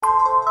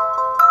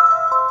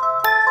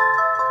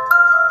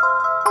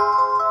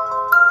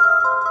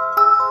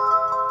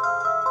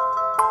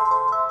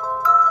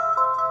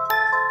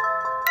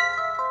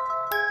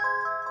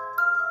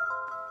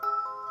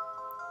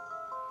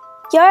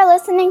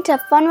listening to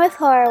Fun with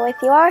Horror with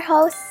your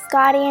hosts,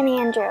 Scotty and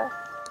Andrew.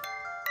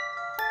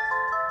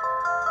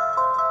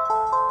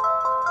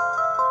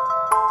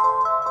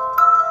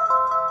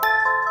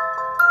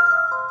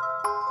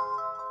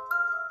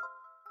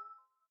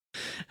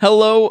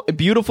 Hello,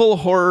 beautiful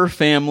horror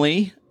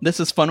family. This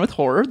is Fun with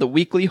Horror, the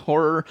weekly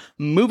horror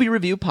movie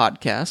review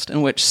podcast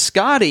in which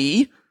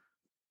Scotty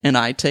and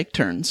I take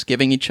turns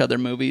giving each other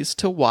movies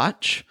to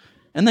watch.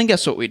 And then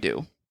guess what we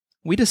do?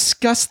 We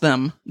discuss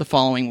them the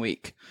following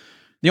week.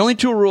 The only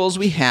two rules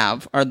we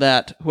have are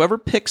that whoever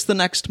picks the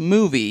next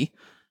movie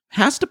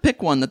has to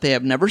pick one that they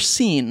have never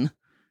seen.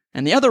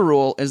 And the other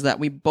rule is that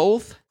we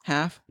both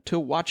have to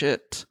watch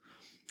it.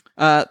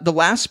 The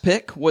last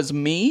pick was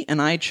me,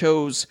 and I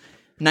chose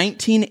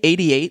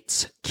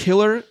 1988's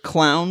Killer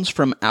Klowns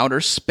from Outer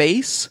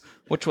Space,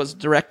 which was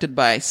directed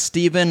by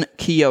Stephen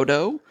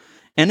Chiodo,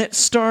 and it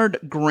starred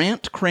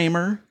Grant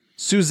Kramer,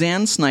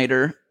 Suzanne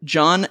Snyder,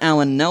 John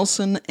Allen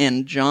Nelson,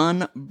 and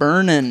John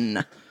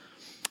Vernon.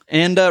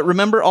 And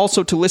remember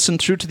also to listen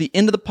through to the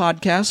end of the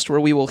podcast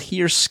where we will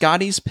hear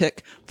Scotty's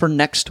pick for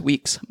next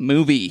week's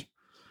movie.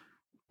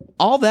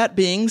 All that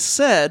being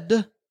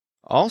said...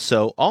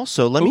 Also,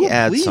 let me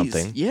add please.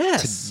 something.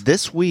 Yes.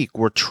 This week,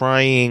 we're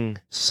trying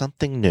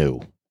something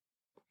new.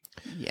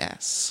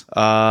 Yes.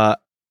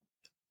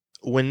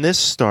 When this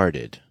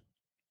started,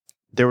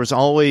 there was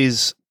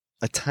always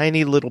a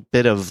tiny little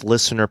bit of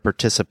listener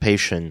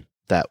participation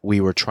that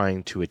we were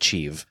trying to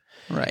achieve.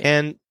 Right.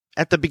 And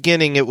at the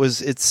beginning,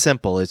 it's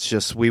simple. It's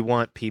just we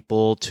want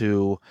people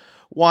to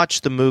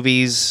watch the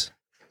movies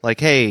like,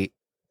 hey,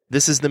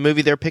 this is the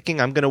movie they're picking.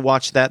 I'm going to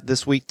watch that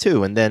this week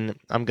too. And then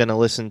I'm going to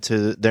listen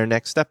to their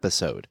next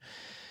episode.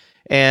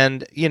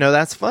 And,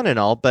 that's fun and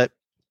all. But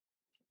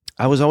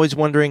I was always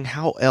wondering,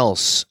 how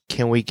else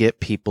can we get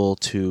people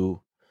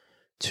to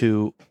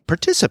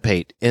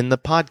participate in the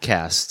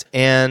podcast?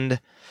 And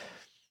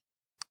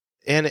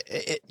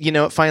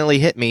it finally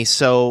hit me.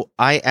 So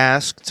I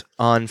asked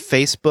on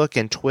Facebook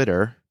and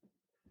Twitter,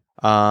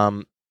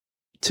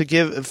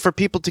 for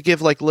people to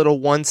give like little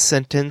 1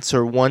 sentence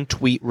or 1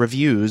 tweet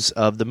reviews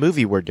of the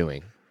movie we're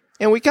doing,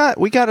 and we got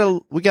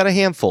a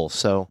handful.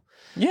 So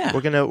yeah,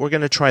 we're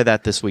gonna try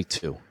that this week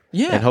too.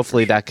 Yeah, and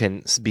hopefully that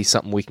can be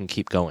something we can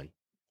keep going.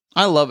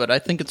 I love it. I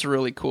think it's a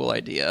really cool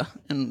idea.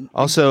 And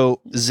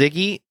also,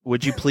 Ziggy,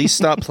 would you please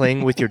stop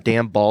playing with your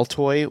damn ball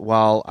toy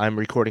while I'm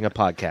recording a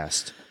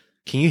podcast?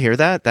 Can you hear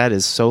that? That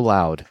is so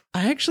loud.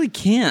 I actually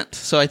can't,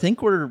 so I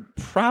think we're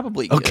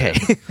probably good. Okay.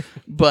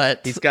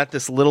 But he's got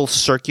this little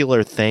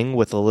circular thing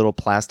with a little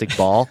plastic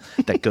ball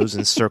that goes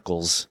in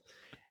circles.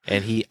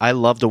 And I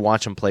love to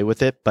watch him play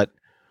with it, but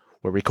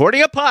we're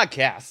recording a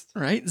podcast.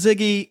 Right?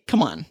 Ziggy,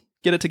 come on.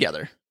 Get it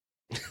together.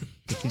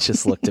 He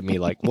just looked at me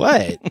like,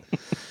 what?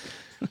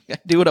 I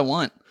do what I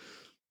want.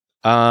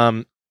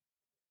 Hi,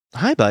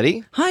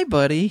 buddy. Hi,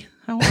 buddy.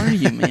 How are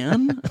you,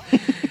 man?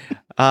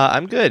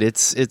 I'm good.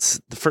 It's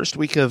the first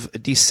week of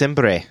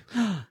December.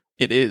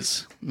 It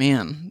is.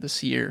 Man,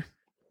 this year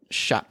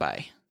shot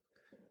by.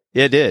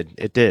 Yeah,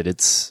 it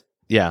did.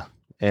 Yeah.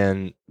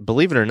 And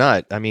believe it or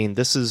not, I mean,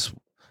 this is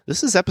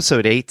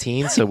episode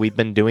 18, so we've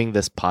been doing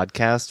this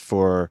podcast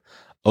for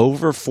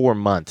over 4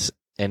 months,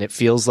 and it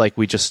feels like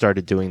we just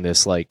started doing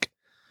this like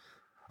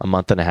a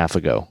month and a half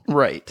ago.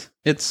 Right.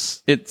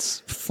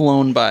 It's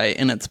flown by,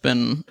 and it's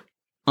been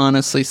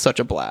honestly such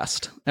a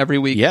blast. Every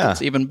week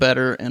it's even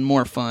better and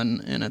more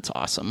fun, and it's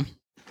awesome.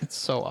 It's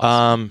so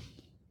awesome.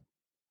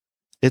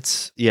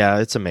 It's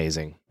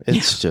amazing.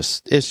 It's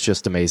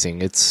just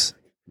amazing.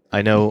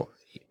 I know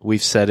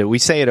we've said it. We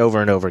say it over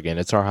and over again.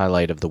 It's our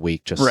highlight of the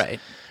week, just right.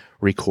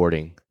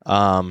 Recording.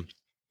 But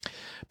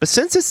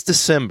since it's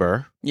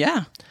December,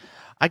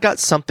 I got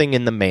something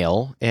in the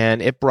mail,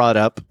 and it brought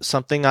up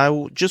something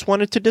I just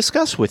wanted to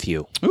discuss with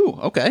you. Ooh,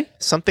 okay.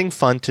 Something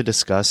fun to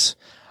discuss.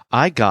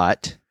 I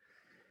got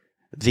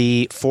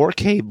the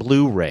 4K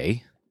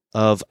Blu-ray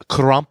of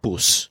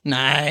Krampus.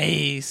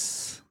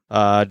 Nice.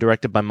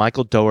 Directed by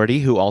Michael Dougherty,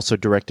 who also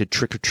directed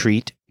Trick or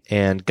Treat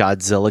and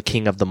Godzilla,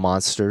 King of the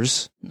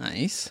Monsters.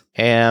 Nice.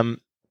 And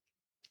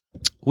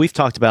we've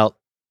talked about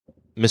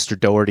Mr.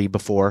 Dougherty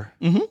before.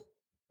 Mm-hmm.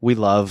 We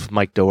love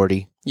Mike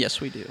Dougherty. Yes,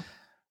 we do.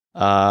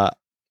 And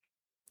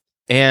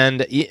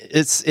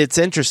it's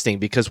interesting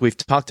because we've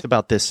talked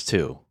about this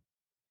too,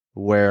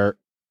 where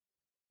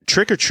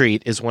Trick or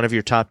Treat is one of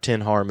your top 10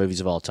 horror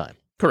movies of all time.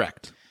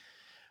 Correct.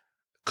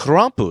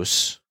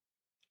 Krampus,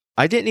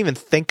 I didn't even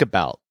think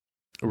about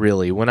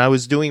really when I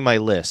was doing my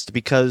list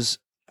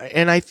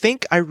and I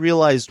think I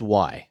realized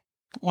why.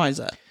 Why is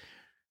that?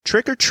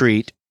 Trick or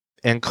Treat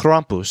and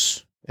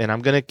Krampus, and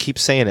I'm going to keep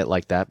saying it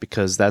like that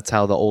because that's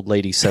how the old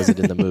lady says it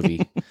in the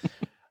movie.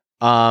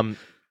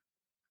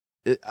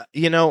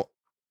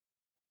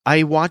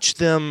 I watch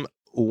them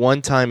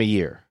one time a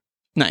year.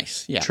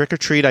 Nice, yeah. Trick or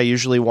Treat I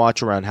usually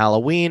watch around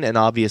Halloween, and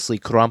obviously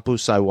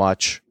Krampus I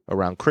watch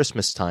around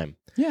Christmas time.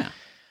 Yeah.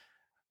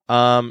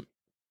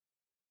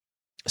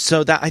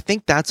 So I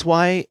think that's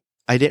why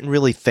I didn't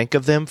really think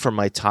of them for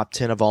my top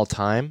 10 of all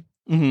time.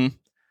 Mm-hmm.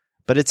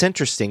 But it's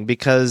interesting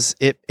because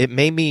it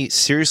made me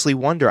seriously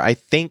wonder. I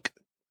think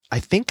I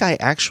think I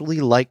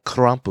actually like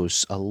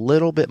Krampus a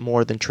little bit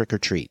more than Trick or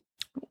Treat.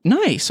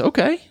 Nice.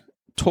 Okay.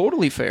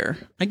 Totally fair.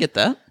 I get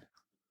that.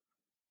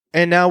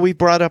 And now we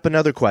brought up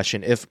another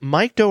question. If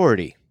Mike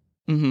Doherty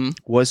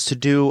was to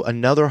do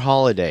another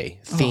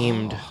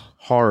holiday-themed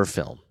horror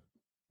film,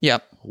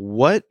 yep,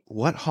 what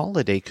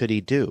holiday could he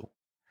do?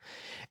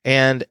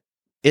 And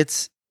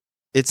it's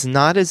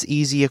not as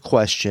easy a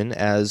question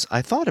as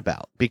I thought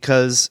about,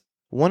 because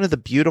one of the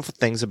beautiful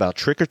things about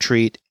Trick or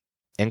Treat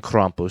and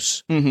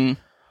Krampus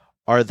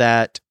are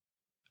that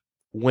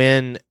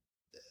when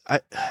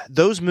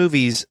those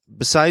movies,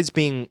 besides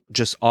being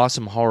just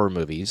awesome horror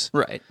movies,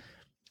 right,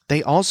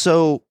 they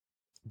also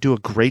do a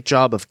great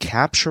job of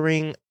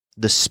capturing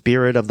the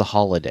spirit of the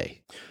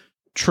holiday.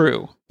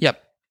 True.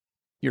 Yep.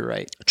 You're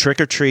right.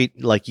 Trick or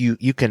Treat, like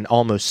you can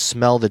almost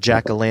smell the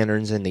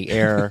jack-o'-lanterns in the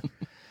air.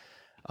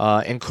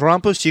 And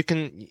Krampus, you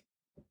can.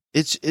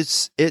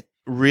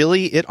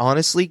 It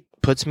honestly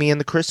puts me in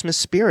the Christmas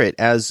spirit,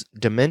 as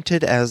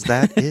demented as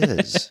that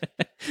is.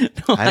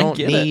 No, I don't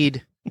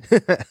need.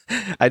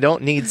 I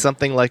don't need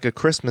something like A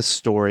Christmas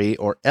Story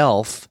or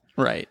Elf,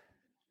 right,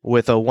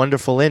 with a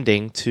wonderful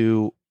ending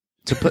to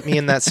put me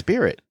in that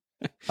spirit.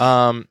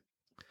 So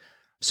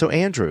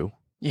Andrew,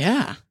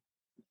 yeah,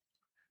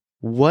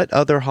 what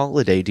other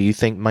holiday do you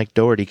think Mike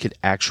Doherty could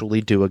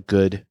actually do a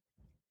good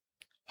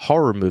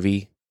horror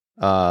movie?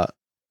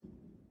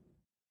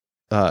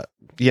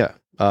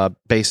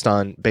 Based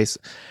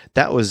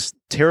that was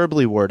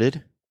terribly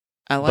worded.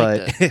 I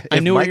liked it. I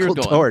if knew where you were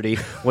Michael going. Doherty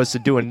was to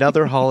do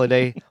another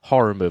holiday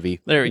horror movie,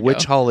 which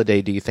go.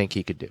 holiday do you think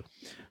he could do?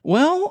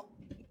 Well,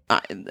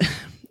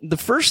 the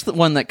first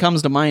one that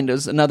comes to mind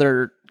is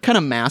another kind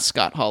of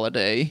mascot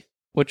holiday,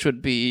 which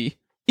would be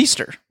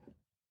Easter.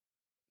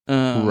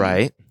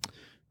 Right.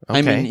 Okay.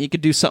 I mean, you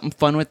could do something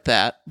fun with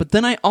that. But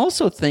then I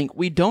also think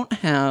we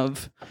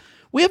have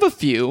a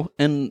few,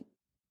 and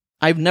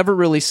I've never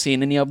really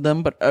seen any of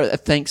them, but a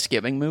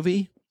Thanksgiving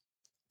movie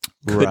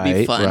could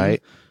be fun.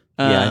 Right.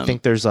 Yeah, I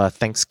think there's a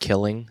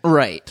Thanksgiving.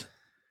 Right.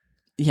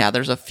 Yeah,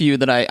 there's a few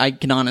that I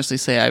can honestly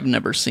say I've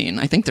never seen.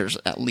 I think there's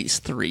at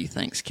least 3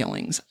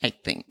 Thanksgivings, I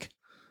think.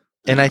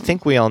 And I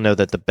think we all know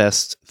that the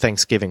best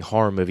Thanksgiving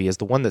horror movie is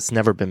the one that's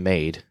never been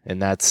made,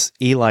 and that's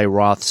Eli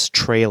Roth's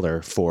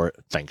trailer for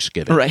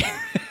Thanksgiving. Right.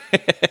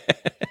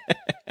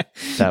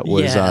 That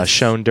was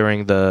shown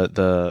during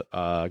the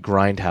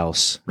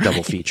Grindhouse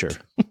double feature.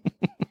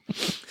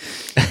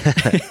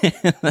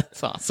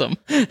 That's awesome.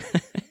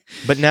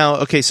 But now,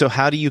 okay, so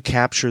how do you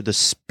capture the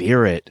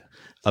spirit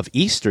of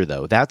Easter,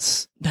 though?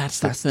 That's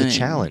the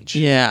challenge.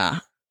 Yeah.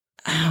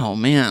 Oh,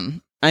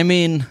 man. I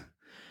mean,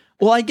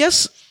 well, I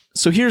guess,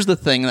 so here's the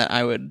thing that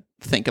I would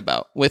think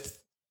about. With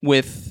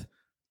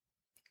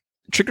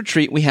Trick or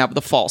Treat, we have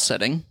the fall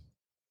setting,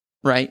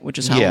 right? Which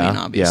is Halloween,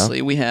 obviously.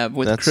 Yeah. We have,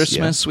 with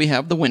Christmas, we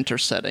have the winter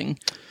setting.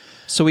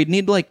 So we'd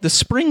need, like, the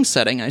spring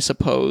setting, I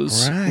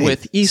suppose,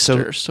 with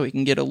Easter, so we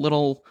can get a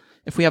little...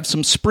 If we have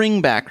some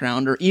spring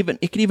background, or even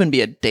it could even be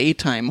a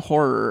daytime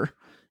horror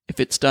if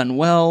it's done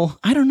well.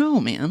 I don't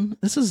know, man.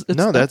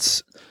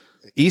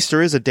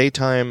 Easter is a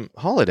daytime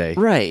holiday,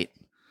 right?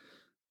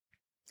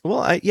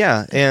 Well,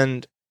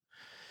 and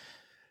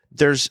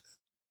there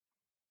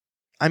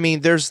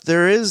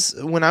is.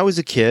 When I was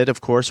a kid, of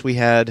course, we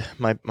had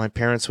my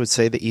parents would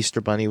say the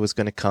Easter Bunny was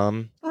going to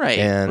come,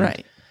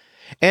 right?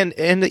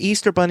 And the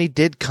Easter Bunny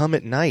did come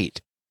at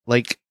night,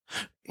 like.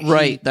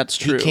 Right, that's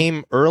true. He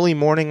came early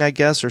morning, I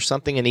guess, or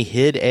something, and he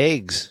hid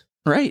eggs.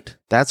 Right.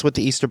 That's what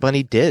the Easter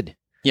Bunny did.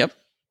 Yep.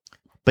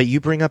 But you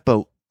bring up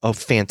a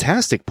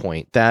fantastic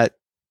point, that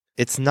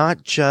it's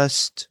not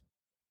just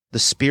the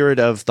spirit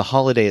of the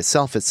holiday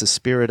itself, it's the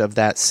spirit of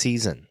that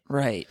season.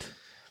 Right.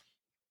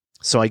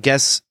 So I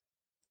guess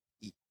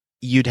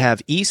you'd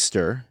have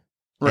Easter,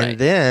 right. And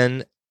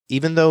then,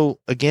 even though,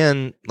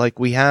 again, like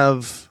we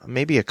have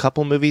maybe a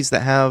couple movies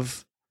that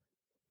have...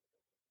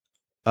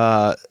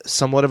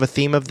 somewhat of a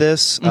theme of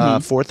this,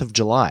 4th of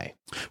July.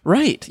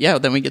 Right. Yeah,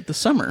 then we get the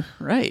summer.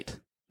 Right.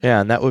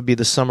 Yeah, and that would be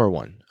the summer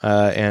one.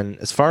 And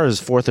as far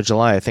as 4th of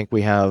July, I think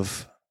we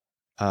have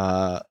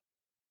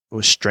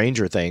with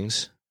Stranger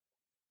Things.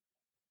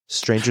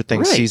 Stranger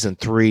Things season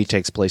 3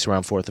 takes place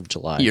around 4th of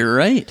July. You're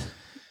right.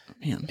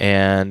 Man.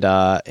 And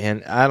I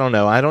don't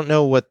know. I don't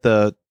know what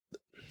there's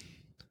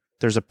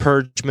a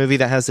Purge movie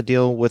that has to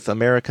deal with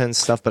America and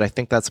stuff, but I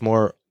think that's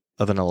more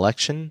of an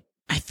election.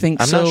 I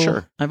think I'm so. not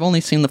sure. I've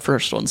only seen the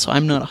first one, so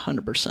I'm not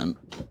 100%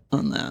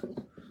 on that.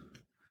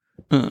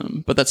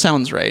 But that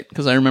sounds right,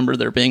 because I remember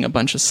there being a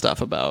bunch of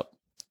stuff about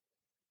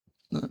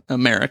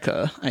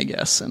America, I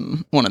guess,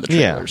 in one of the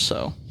trailers.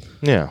 So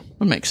yeah,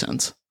 that makes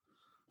sense.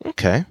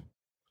 Okay.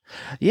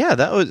 Yeah,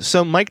 that was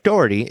so. Mike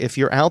Doherty, if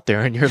you're out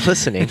there and you're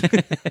listening,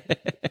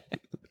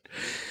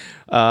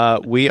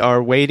 we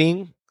are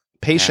waiting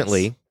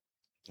patiently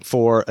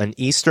for an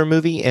Easter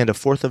movie and a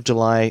 4th of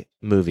July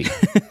movie.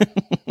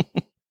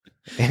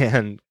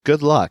 And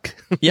good luck.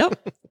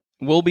 Yep.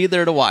 We'll be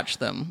there to watch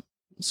them.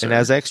 Sir. And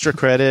as extra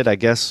credit, I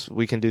guess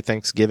we can do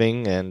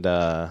Thanksgiving and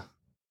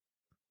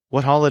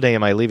What holiday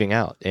am I leaving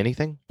out?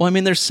 Anything? Well, I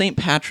mean, there's St.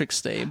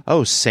 Patrick's Day.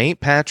 Oh, St.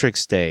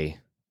 Patrick's Day.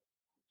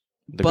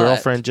 The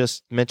girlfriend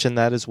just mentioned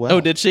that as well. Oh,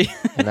 did she?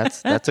 And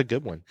that's a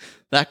good one.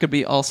 That could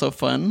be also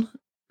fun.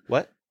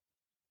 What?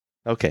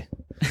 Okay.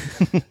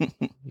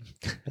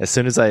 As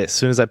soon as I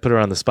put her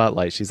on the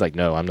spotlight, she's like,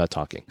 "No, I'm not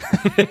talking."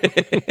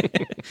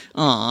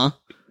 Aw.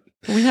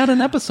 We had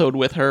an episode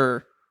with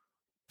her.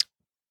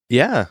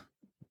 Yeah.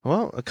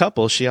 Well, a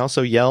couple. She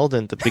also yelled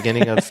at the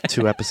beginning of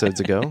 2 episodes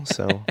ago.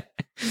 So,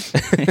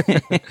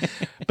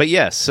 but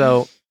yes.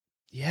 So,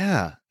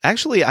 yeah.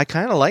 Actually, I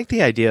kind of like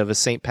the idea of a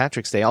St.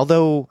 Patrick's Day.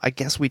 Although, I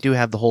guess we do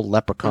have the whole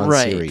Leprechaun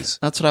series.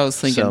 That's what I was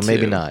thinking. So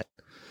maybe not.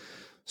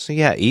 So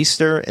yeah,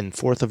 Easter and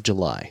 4th of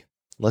July.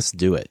 Let's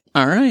do it.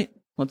 All right.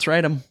 Let's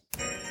write them.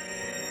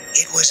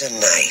 It was a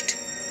night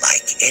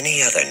like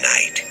any other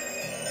night.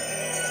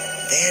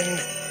 Then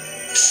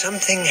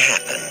something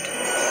happened.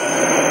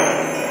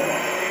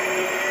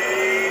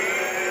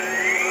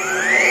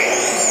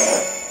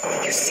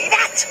 Did you see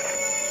that?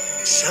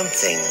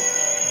 Something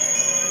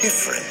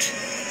different.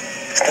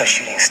 It's no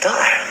shooting star.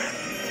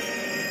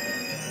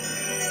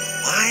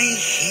 Why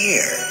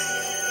here?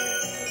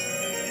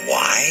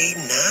 Why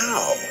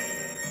now?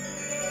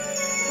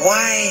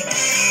 Why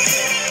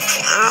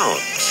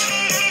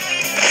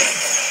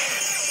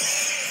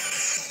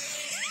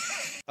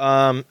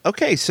clowns?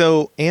 Okay,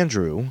 so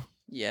Andrew,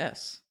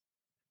 Yes.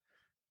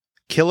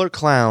 Killer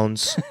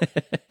Klowns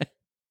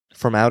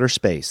from Outer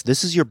Space.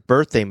 This is your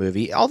birthday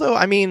movie. Although,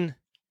 I mean,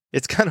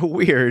 it's kind of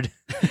weird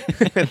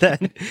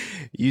that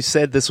you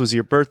said this was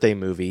your birthday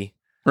movie.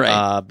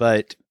 Right.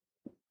 But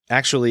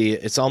actually,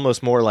 it's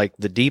almost more like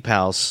The Deep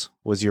House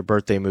was your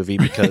birthday movie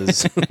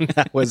because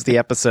that was the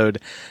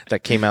episode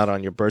that came out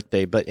on your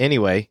birthday. But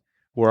anyway,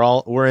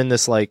 we're in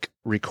this like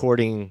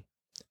recording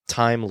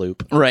time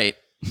loop. Right.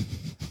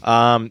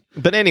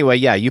 But anyway,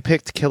 yeah, you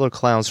picked Killer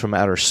Klowns from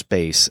Outer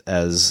Space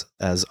as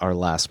our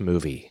last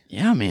movie.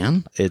 Yeah,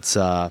 man. It's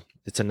a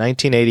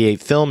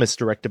 1988 film. It's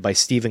directed by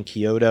Stephen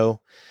Chiodo,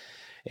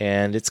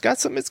 and it's got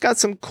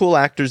some cool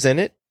actors in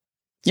it.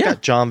 It's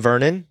got John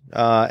Vernon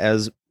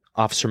as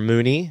Officer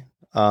Mooney,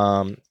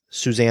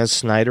 Suzanne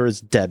Snyder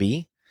as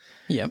Debbie,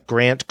 Yep.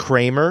 Grant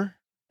Kramer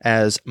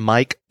as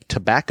Mike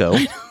Tobacco,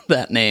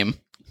 That name.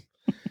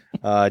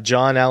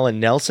 John Allen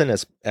Nelson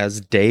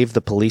as Dave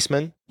the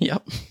policeman.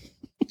 Yep.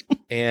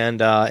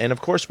 And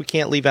of course, we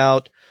can't leave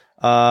out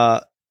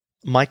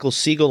Michael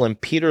Siegel and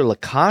Peter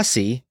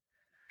Lacassi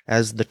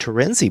as the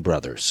Terenzi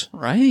brothers.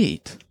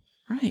 Right.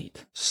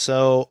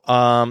 So,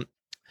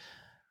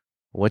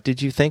 what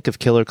did you think of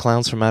Killer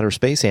Klowns from Outer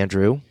Space,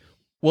 Andrew?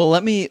 Well,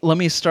 let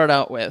me start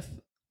out with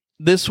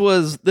this.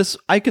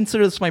 I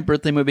consider this my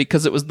birthday movie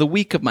because it was the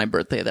week of my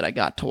birthday that I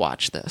got to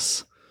watch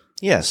this.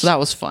 Yes. So that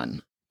was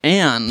fun.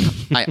 And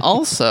I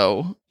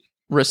also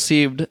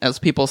received, as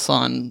people saw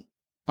on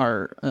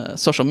our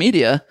social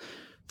media,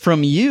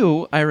 from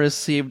you, I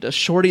received a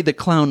Shorty the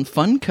Clown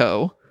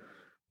Funko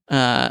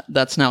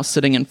that's now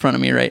sitting in front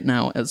of me right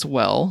now as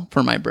well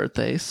for my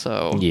birthday.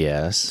 So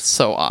yes,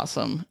 so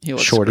awesome. He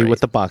looks Shorty great. with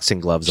the boxing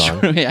gloves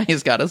on. Yeah,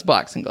 he's got his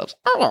boxing gloves.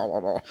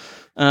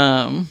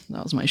 That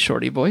was my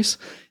Shorty voice.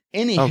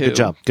 Anywho, Oh,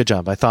 good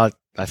job. I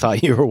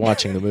thought you were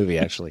watching the movie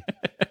actually.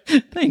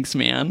 Thanks,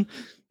 man.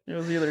 It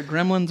was either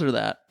Gremlins or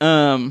that.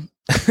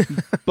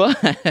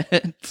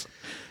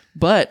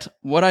 But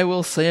what I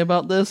will say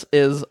about this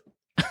is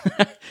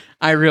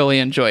I really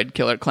enjoyed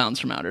Killer Klowns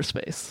from Outer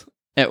Space.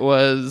 It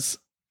was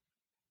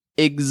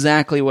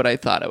exactly what I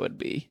thought it would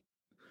be.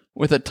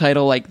 With a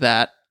title like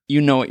that, you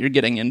know what you're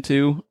getting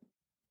into,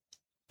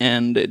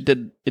 and it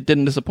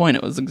didn't disappoint.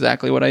 It was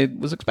exactly what I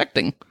was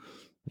expecting.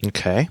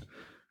 Okay.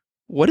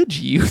 What did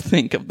you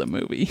think of the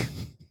movie?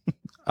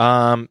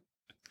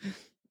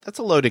 That's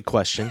a loaded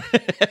question.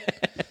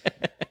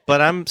 But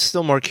I'm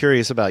still more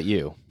curious about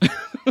you.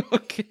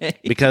 Okay.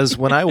 Because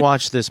when I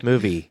watched this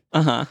movie,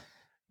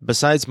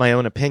 besides my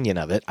own opinion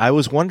of it, I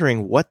was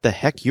wondering what the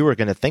heck you were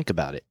going to think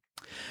about it.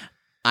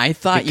 I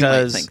thought you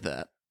might think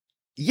that.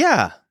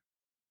 Yeah.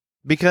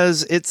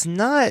 Because it's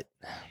not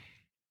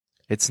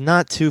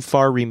too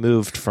far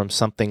removed from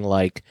something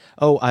like,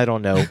 I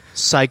don't know,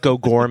 Psycho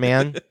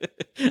Gorman.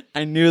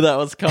 I knew that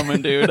was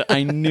coming, dude.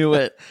 I knew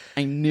it.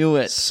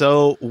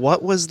 So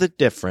what was the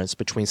difference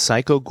between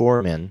Psycho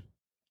Gorman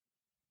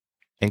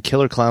and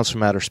Killer Klowns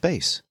from Outer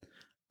Space?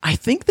 I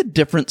think the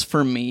difference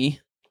for me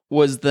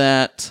was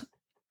that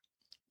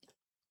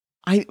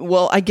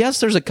I guess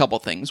there's a couple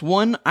things.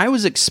 One, I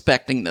was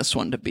expecting this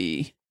one to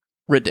be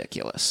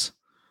ridiculous.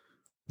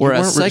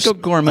 Whereas Psycho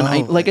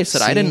Gorman, like I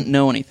said, I didn't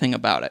know anything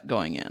about it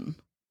going in.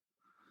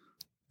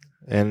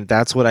 And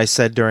that's what I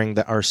said during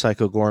our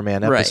Psycho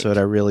Gorman episode. Right.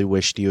 I really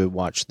wished you had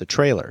watched the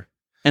trailer.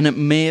 And it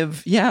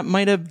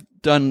might have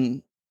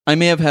done, I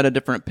may have had a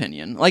different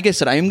opinion. Like I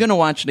said, I am going to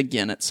watch it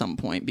again at some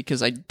point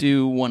because I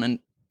do want to,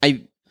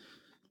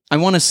 I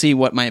want to see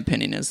what my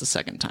opinion is the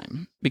second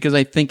time because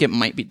I think it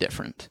might be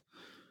different.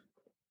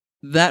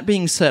 That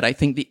being said, I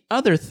think the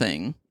other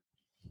thing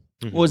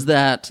was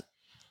that,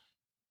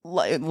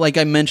 like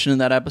I mentioned in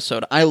that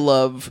episode, I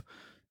love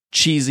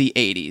cheesy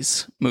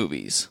 80s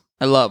movies.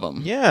 I love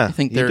them. Yeah, I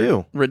think you they're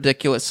do.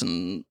 ridiculous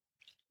and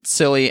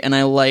silly, and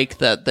I like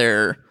that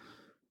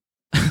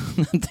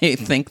they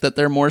think that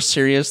they're more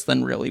serious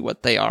than really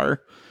what they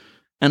are.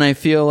 And I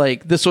feel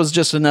like this was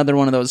just another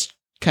one of those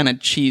kind of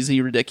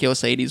cheesy,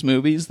 ridiculous 80s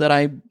movies that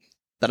I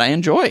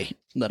enjoy.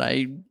 That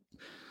I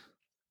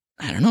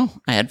don't know.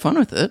 I had fun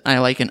with it. I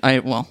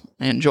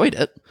enjoyed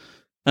it.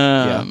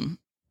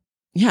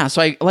 Yeah,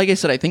 so like I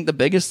said, I think the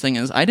biggest thing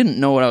is I didn't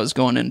know what I was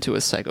going into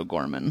with Psycho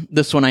Gorman.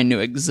 This one I knew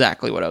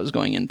exactly what I was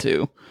going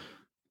into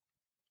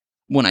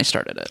when I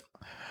started it.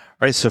 All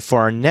right, so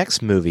for our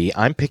next movie,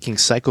 I'm picking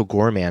Psycho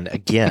Gorman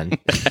again.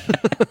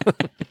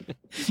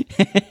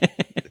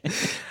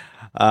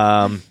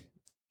 I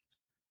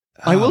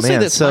will say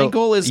this. So, my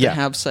goal is yeah. to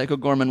have Psycho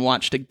Gorman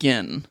watched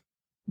again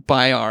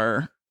by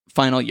our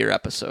final year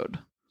episode.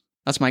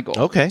 That's my goal.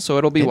 Okay. So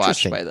it'll be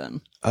watched Interesting. by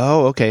then.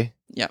 Oh, okay.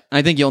 Yeah.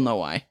 I think you'll know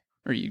why.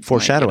 Or you might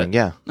Foreshadowing,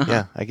 get it. yeah.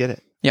 Yeah, I get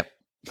it. Yep.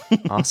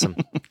 Awesome.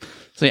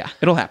 So yeah,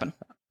 it'll happen.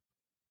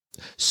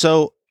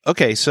 So,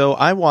 okay, so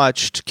I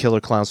watched Killer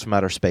Klowns from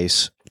Outer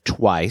Space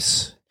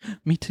twice.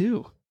 Me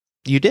too.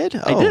 You did?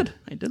 I did.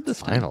 I did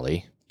this time.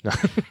 Finally.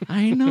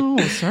 I know.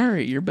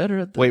 Sorry. You're better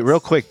at this. Wait, real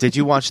quick. Did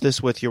you watch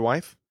this with your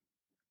wife?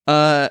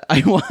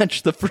 I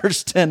watched the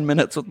first 10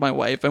 minutes with my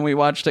wife, and we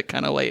watched it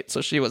kind of late,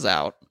 so she was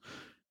out.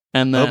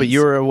 And then Oh, but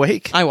you were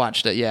awake? I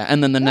watched it, yeah.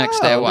 And then the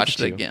next day I look watched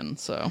at it you. again,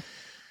 so.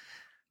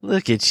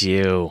 Look at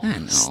you. I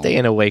know.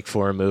 Staying awake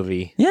for a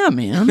movie. Yeah,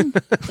 man.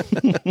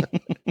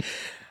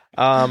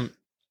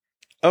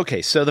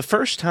 Okay, so the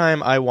first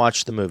time I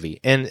watched the movie,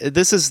 and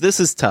this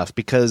is tough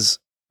because,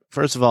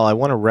 first of all, I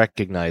want to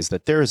recognize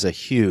that there is a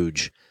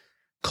huge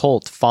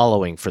cult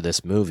following for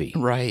this movie.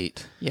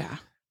 Right. Yeah.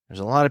 There's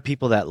a lot of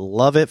people that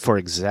love it for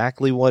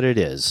exactly what it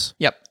is.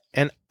 Yep.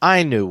 And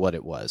I knew what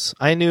it was.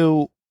 I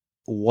knew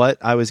what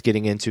I was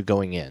getting into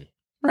going in.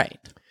 Right.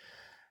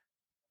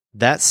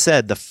 That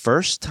said, the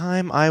first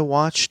time I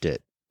watched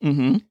it,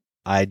 Mm-hmm.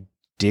 I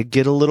did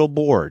get a little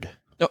bored.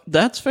 Oh,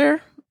 that's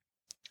fair.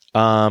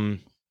 And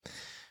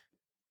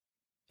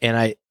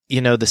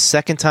the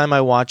second time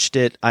I watched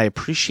it, I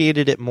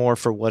appreciated it more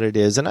for what it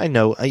is. And I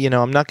know,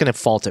 I'm not going to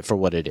fault it for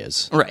what it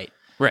is. Right.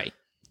 Right.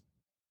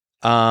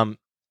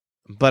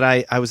 But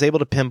I was able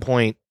to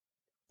pinpoint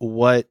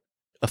what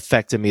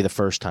affected me the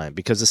first time,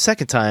 because the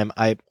second time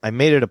I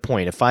made it a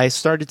point. If I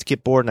started to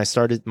get bored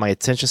and my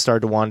attention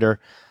started to wander,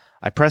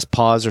 I pressed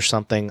pause or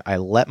something. I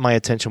let my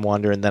attention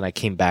wander, and then I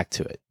came back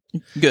to it.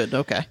 Good.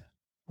 Okay.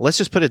 Let's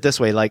just put it this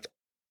way. Like,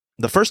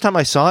 the first time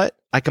I saw it,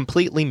 I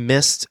completely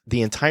missed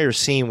the entire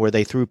scene where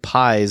they threw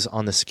pies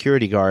on the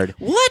security guard.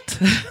 What?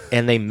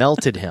 And they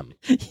melted him.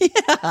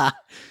 Yeah.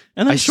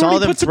 And then I saw Shorty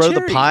them puts a throw the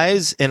cherry.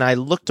 pies, and I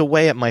looked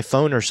away at my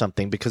phone or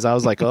something because I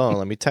was like, oh,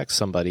 let me text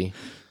somebody.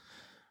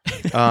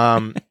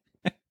 Yeah.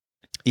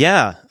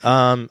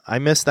 I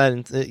missed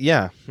that.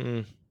 Yeah.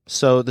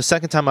 So the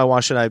second time I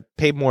watched it, I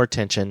paid more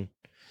attention.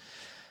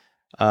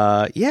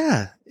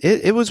 Yeah,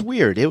 it was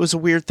weird. It was a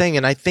weird thing.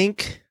 And I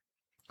think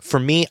for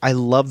me, I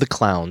love the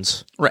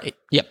clowns. Right.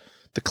 Yep.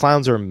 The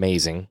clowns are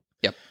amazing.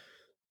 Yep.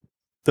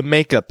 The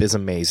makeup is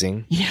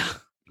amazing. Yeah.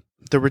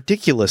 The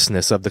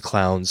ridiculousness of the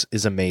clowns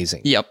is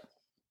amazing. Yep.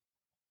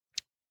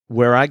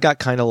 Where I got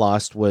kind of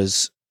lost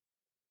was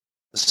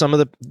some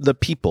of the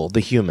people, the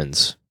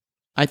humans.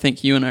 I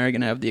think you and I are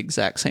going to have the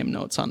exact same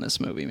notes on this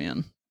movie,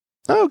 man.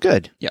 Oh,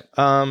 good. Yep.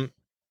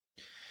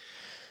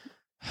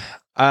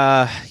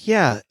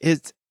 Yeah,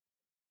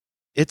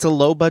 it's a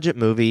low budget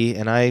movie,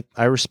 and I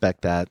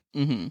respect that.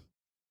 Mm-hmm.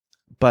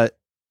 But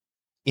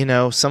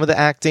some of the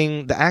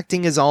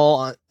acting is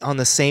all on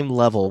the same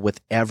level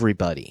with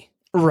everybody.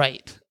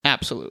 Right.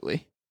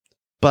 Absolutely.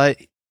 But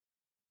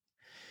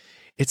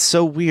it's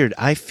so weird.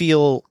 I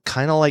feel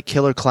kind of like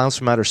Killer Klowns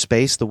from Outer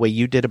Space, the way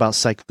you did about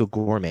Psycho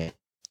Gourmet.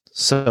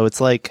 So it's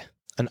like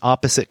an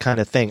opposite kind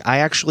of thing. I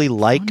actually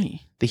like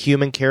Funny. the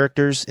human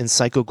characters in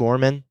Psycho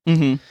Gourmet.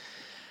 Mm-hmm.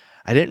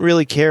 I didn't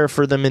really care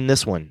for them in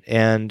this one,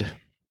 and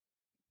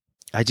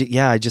I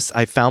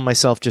found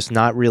myself just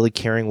not really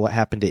caring what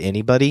happened to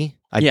anybody.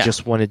 I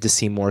just wanted to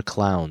see more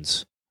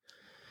clowns.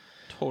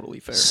 Totally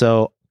fair.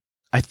 So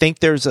I think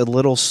there's a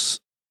little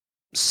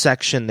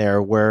section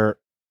there where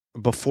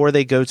before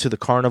they go to the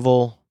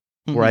carnival,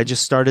 where I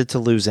just started to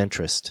lose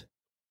interest.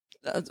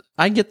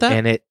 I get that.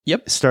 And it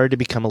Yep. started to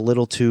become a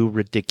little too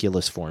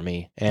ridiculous for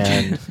me.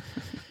 And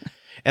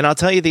and I'll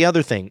tell you the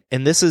other thing,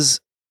 and this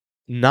is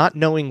not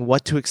knowing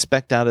what to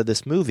expect out of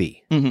this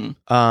movie.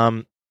 Mm-hmm.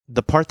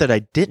 The part that I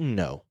didn't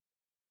know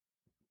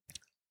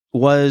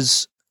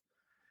was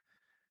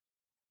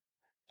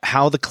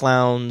how the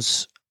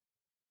clowns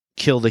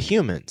kill the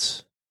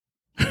humans.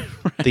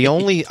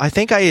 Right. I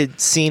think I had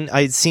seen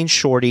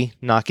Shorty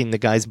knocking the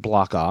guy's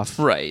block off,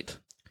 Right.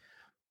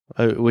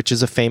 Which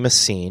is a famous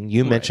scene.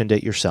 You Right. mentioned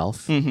it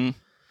yourself. Mm-hmm.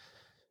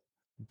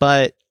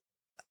 But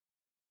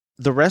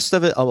the rest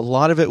of it, a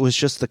lot of it was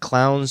just the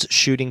clowns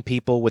shooting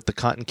people with the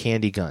cotton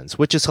candy guns,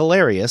 which is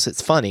hilarious.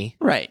 It's funny.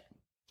 Right.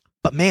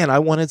 But man, I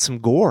wanted some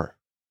gore.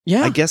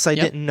 Yeah. I guess I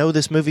Yep. didn't know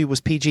this movie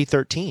was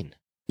PG-13.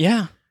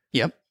 Yeah.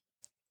 Yep.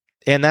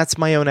 And that's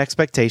my own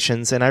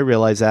expectations, and I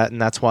realize that,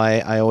 and that's why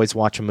I always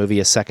watch a movie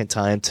a second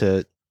time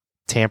to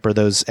tamper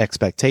those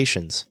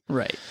expectations.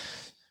 Right.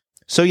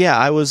 So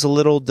yeah,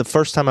 the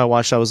first time I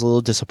watched, I was a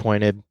little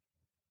disappointed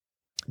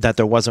that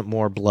there wasn't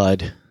more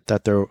blood,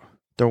 that there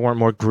weren't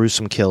more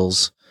gruesome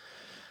kills.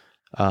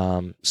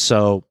 But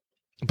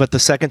the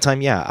second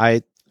time, yeah,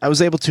 I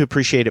was able to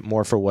appreciate it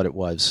more for what it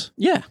was.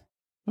 Yeah.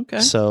 Okay.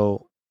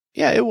 So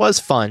yeah, it was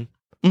fun.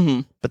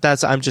 Mm-hmm. But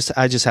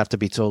I just have to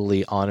be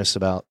totally honest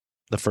about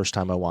the first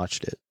time I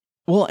watched it.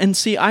 Well, and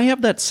see, I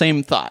have that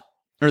same thought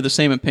or the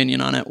same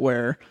opinion on it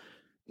where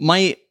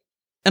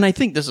and I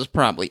think this is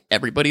probably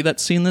everybody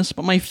that's seen this,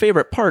 but my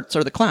favorite parts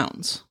are the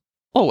clowns.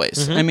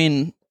 Always. Mm-hmm. I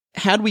mean,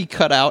 had we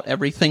cut out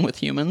everything with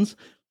humans,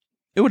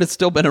 it would have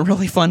still been a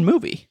really fun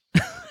movie.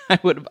 I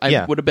would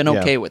have been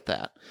okay with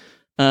that.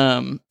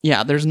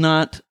 There's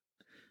not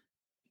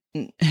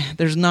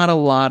a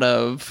lot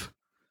of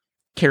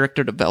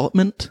character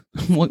development,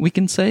 what we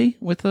can say,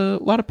 with a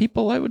lot of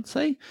people, I would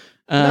say.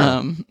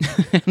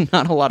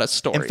 Not a lot of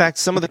story. In fact,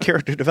 some of the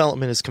character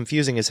development is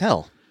confusing as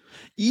hell.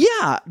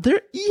 Yeah.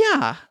 Are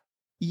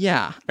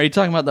you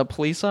talking about the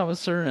police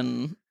officer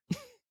and...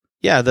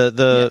 Yeah,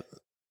 the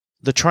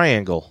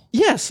triangle.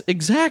 Yes,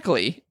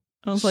 exactly.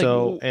 I was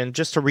and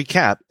just to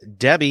recap,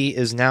 Debbie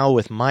is now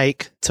with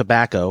Mike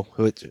Tobacco,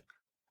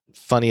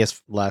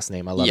 funniest last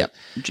name. I love it.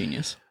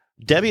 Genius.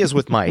 Debbie is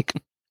with Mike.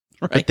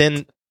 Right. But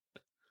then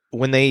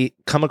when they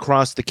come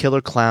across the killer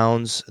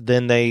clowns,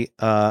 then they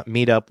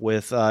meet up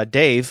with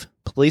Dave,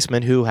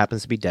 policeman, who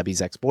happens to be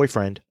Debbie's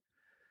ex-boyfriend.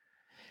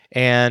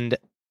 And,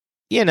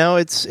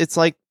 it's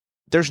like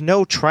there's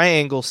no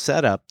triangle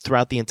setup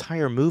throughout the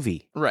entire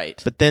movie. Right.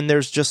 But then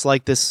there's just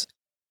like this,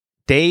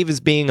 Dave is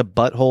being a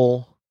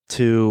butthole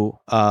to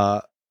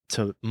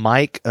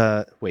Mike.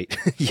 Wait,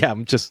 yeah,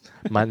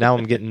 now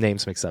I'm getting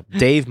names mixed up.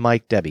 Dave,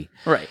 Mike, Debbie.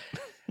 Right.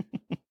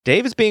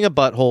 Dave is being a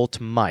butthole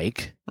to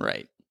Mike.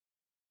 Right.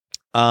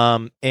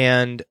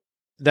 And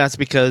that's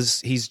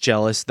because he's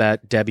jealous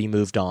that Debbie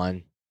moved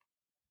on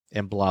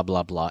and blah,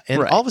 blah, blah.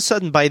 And all of a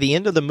sudden, by the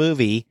end of the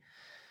movie,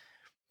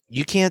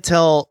 you can't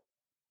tell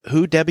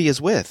who Debbie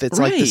is with. It's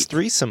like this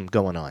threesome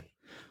going on.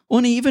 Well,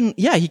 and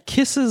he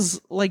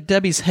kisses like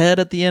Debbie's head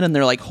at the end, and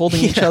they're like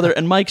holding each other,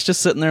 and Mike's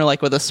just sitting there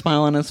like with a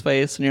smile on his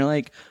face, and you're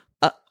like,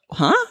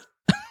 huh?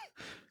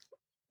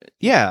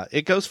 Yeah,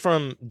 it goes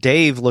from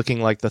Dave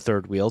looking like the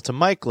third wheel to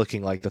Mike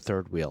looking like the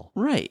third wheel.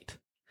 Right.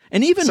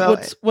 And even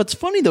what's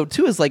funny though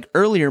too is like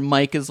earlier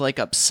Mike is like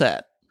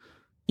upset.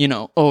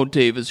 Oh,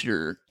 Dave is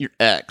your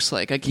ex.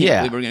 Like I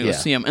can't believe we're gonna go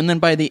see him. And then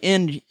by the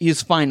end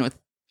he's fine with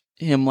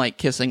him like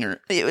kissing her.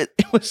 It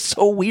was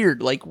so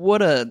weird. Like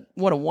what a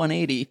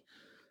 180.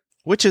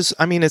 Which is,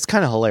 I mean, it's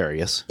kind of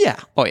hilarious. Yeah.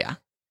 Oh yeah.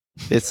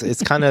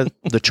 It's kind of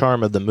the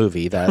charm of the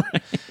movie that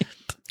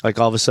like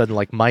all of a sudden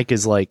like Mike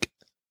is like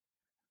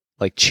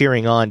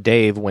cheering on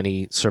Dave when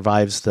he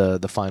survives the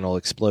final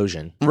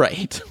explosion.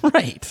 Right.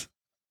 Right.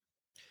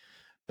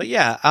 But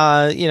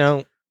yeah,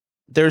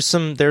 there's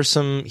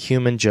some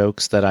human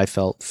jokes that I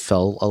felt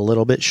fell a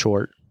little bit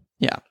short.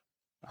 Yeah.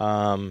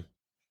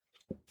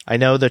 I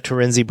know the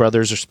Terenzi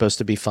brothers are supposed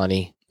to be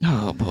funny.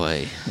 Oh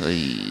boy.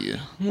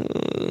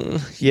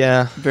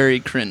 Yeah. Very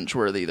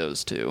cringeworthy,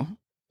 those two.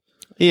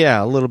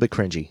 Yeah, a little bit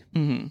cringy.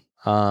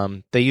 Mm-hmm.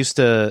 They used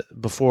to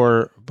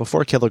before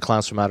Killer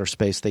Klowns from Outer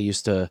Space, they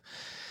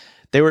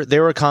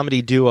were a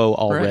comedy duo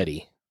already.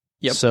 Right.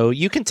 Yep. So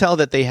you can tell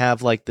that they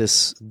have like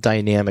this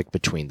dynamic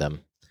between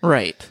them.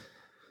 Right.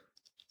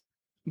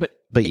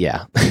 But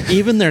yeah.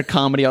 Even their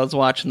comedy, I was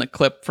watching the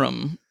clip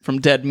from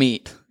Dead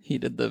Meat. He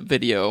did the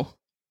video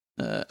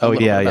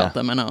about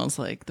them, and I was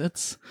like,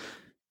 that's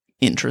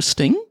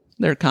interesting,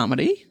 their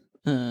comedy.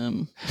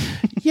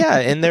 Yeah,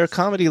 and their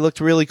comedy looked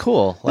really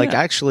cool. Like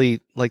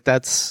actually, like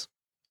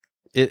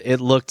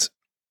it looked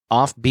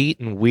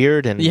offbeat and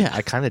weird, and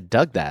I kind of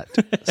dug that.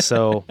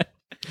 So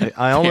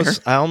I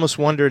almost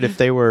wondered if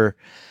they were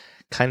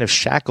kind of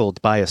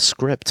shackled by a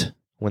script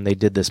when they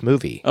did this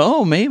movie.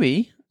 Oh,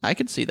 maybe. I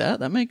could see that.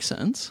 That makes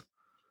sense.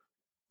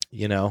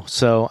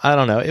 So I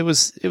don't know. It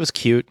was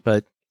cute,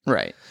 but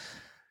right.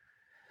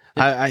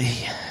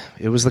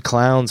 It was the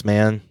clowns,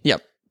 man.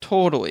 Yep,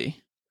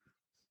 totally.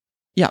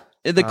 Yeah,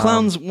 the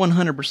clowns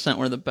 100%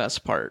 were the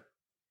best part.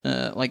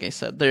 Like I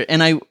said, there,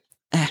 and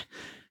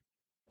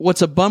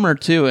what's a bummer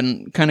too,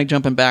 and kind of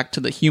jumping back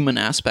to the human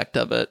aspect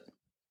of it,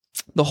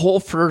 the whole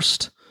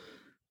first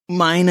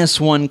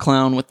 -1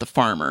 clown with the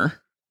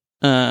farmer,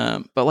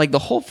 but like the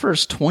whole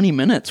first 20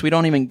 minutes, we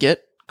don't even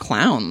get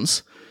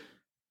clowns.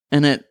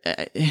 And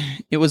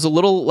it was a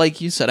little, like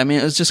you said, I mean,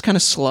 it was just kind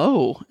of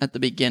slow at the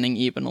beginning,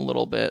 even a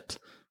little bit,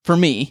 for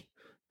me.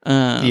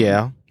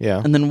 Yeah.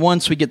 And then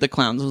once we get the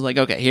clowns, I was like,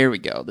 okay, here we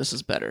go. This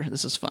is better.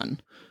 This is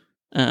fun.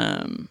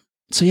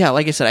 So yeah,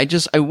 like I said,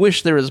 I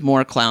wish there was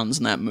more clowns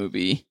in that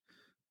movie,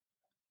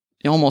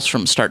 almost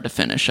from start to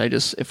finish.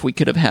 If we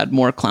could have had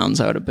more clowns,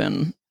 I would have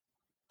been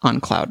on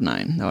cloud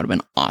 9. That would have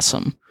been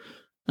awesome.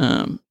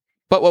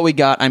 But what we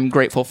got, I'm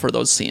grateful for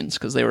those scenes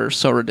because they were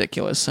so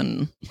ridiculous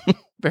and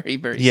very,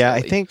 very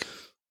silly.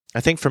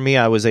 I think for me,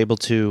 I was able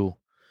to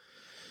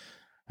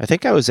I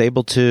think I was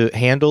able to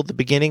handle the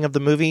beginning of the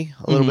movie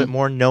a little Mhm. bit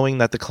more, knowing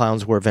that the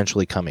clowns were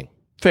eventually coming.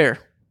 Fair.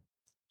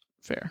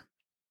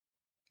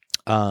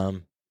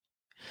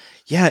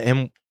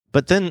 Yeah,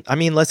 but then, I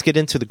mean, let's get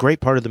into the great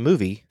part of the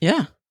movie.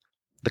 Yeah.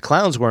 The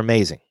clowns were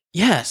amazing.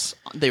 Yes,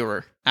 they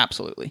were.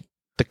 Absolutely.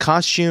 The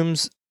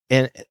costumes,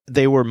 and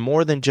they were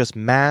more than just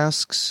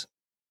masks.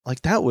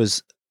 Like, that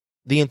was...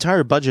 The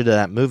entire budget of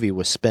that movie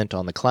was spent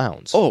on the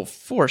clowns. Oh,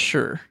 for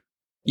sure.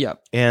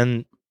 Yep.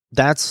 And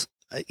that's...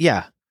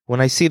 yeah. When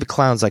I see the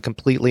clowns, I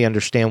completely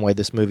understand why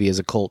this movie is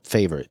a cult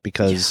favorite,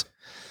 because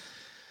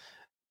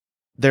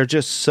they're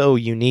just so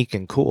unique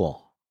and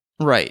cool.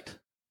 Right.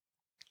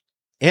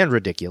 And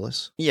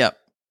ridiculous. Yep.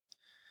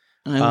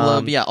 And I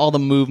love, all the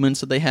movements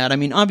that they had. I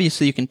mean,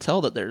 obviously you can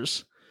tell that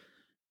there's,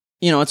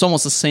 it's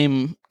almost the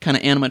same kind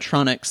of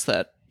animatronics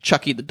that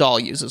Chucky the doll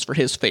uses for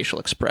his facial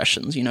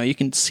expressions. You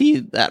can see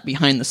that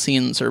behind the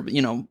scenes or,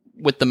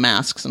 with the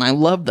masks. And I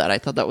love that. I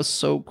thought that was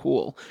so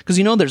cool. Because,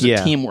 there's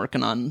a team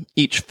working on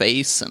each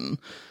face. And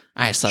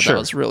I just thought that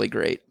was really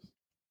great.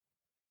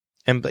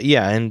 And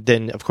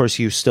then, of course,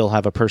 you still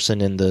have a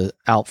person in the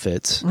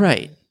outfits.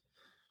 Right.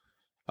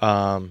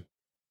 And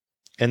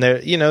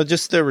they're,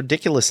 just the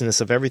ridiculousness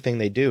of everything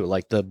they do.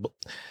 Like the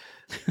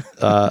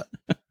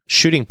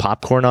shooting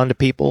popcorn onto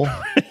people.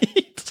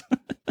 Right.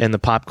 And the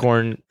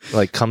popcorn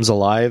comes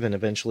alive and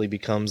eventually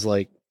becomes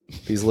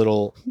these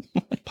little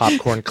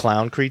popcorn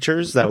clown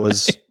creatures. That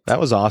was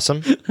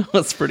awesome. That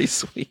was pretty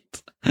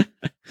sweet.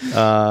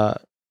 The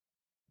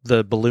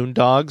balloon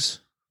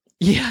dogs.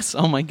 Yes.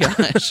 Oh my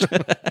gosh.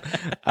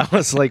 I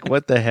was like,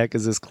 what the heck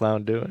is this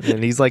clown doing?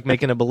 And he's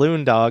making a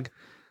balloon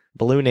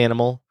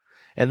animal.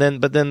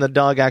 But then the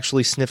dog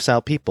actually sniffs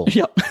out people.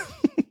 Yep.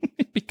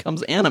 It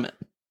becomes animate.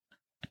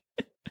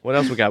 What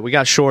else we got? We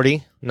got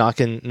Shorty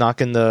knocking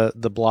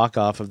the block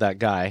off of that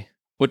guy.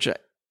 Which, what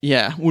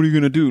are you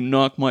going to do?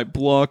 Knock my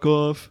block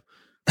off?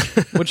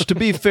 Which, to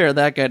be fair,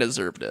 that guy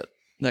deserved it.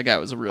 That guy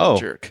was a real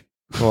jerk.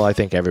 Well, I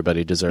think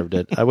everybody deserved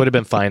it. I would have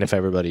been fine if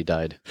everybody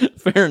died.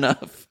 Fair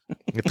enough.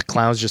 If the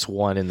clowns just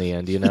won in the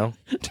end,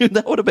 Dude,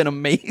 that would have been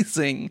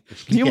amazing.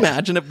 Can you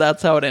imagine if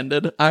that's how it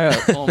ended?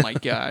 Oh my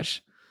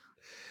gosh.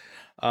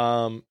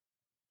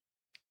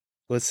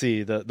 Let's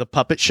see, the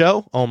puppet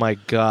show. Oh my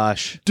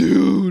gosh,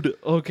 dude.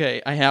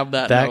 Okay, I have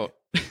that note.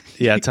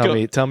 Yeah,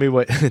 tell me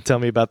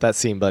about that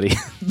scene, buddy.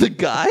 The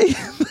guy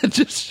that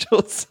just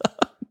shows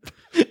up.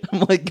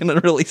 I'm gonna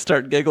really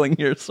start giggling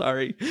here.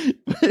 Sorry.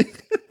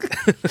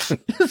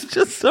 It's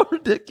just so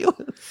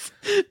ridiculous.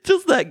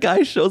 Just that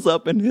guy shows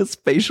up and his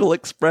facial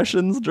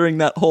expressions during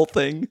that whole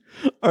thing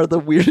are the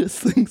weirdest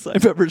things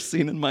I've ever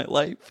seen in my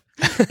life.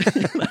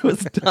 And I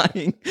was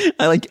dying.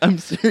 I'm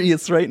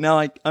serious right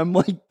now. I'm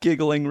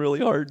giggling really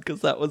hard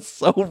because that was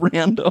so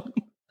random.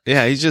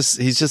 Yeah, he's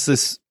just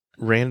this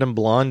random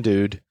blonde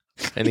dude,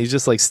 and he's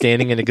just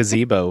standing in a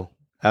gazebo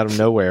out of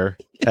nowhere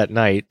at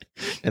night,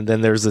 and then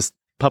there's this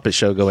puppet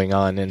show going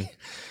on, and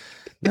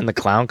then the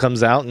clown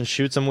comes out and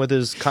shoots him with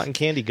his cotton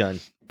candy gun.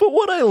 But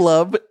what I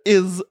love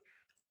is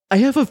I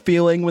have a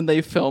feeling when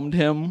they filmed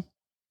him,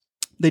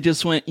 they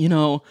just went, you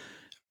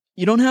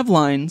don't have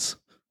lines,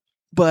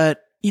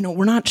 but,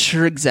 we're not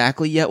sure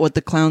exactly yet what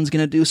the clown's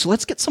going to do. So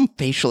let's get some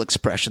facial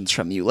expressions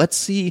from you. Let's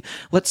see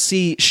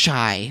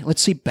shy.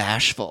 Let's see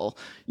bashful.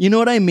 You know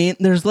what I mean?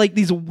 There's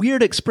these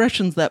weird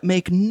expressions that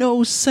make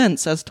no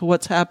sense as to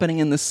what's happening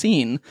in the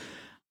scene.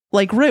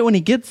 Right when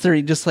he gets there,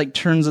 he just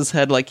turns his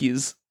head like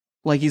he's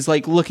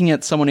looking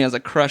at someone he has a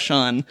crush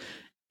on.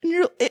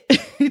 And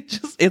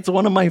it's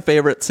one of my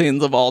favorite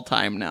scenes of all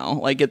time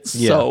now. It's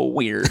so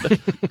weird.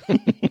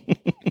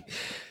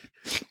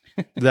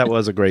 That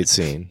was a great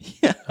scene.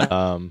 Yeah.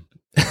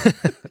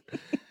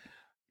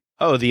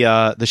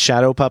 The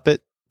shadow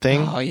puppet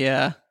thing. Oh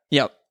yeah.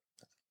 Yep.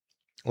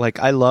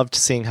 I loved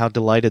seeing how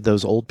delighted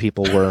those old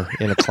people were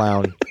in a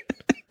clown.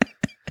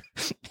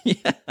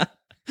 Yeah.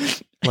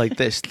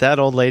 That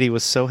old lady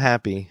was so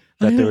happy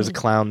that there was a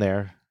clown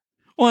there.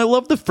 Well, I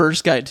love the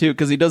first guy too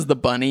because he does the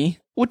bunny,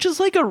 which is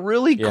a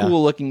really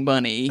cool looking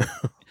bunny,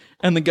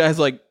 and the guy's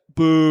like,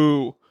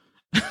 "Boo."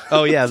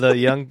 Oh yeah, the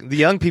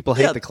young people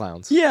hate the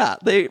clowns. Yeah,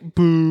 they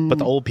boo, but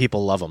the old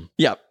people love them.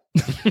 Yep.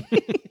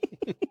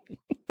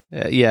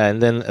 Yeah,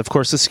 and then of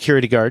course the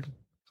security guard,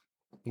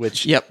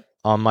 which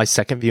on my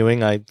second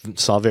viewing I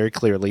saw very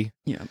clearly.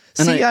 Yeah.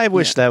 See, I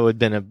wish that would have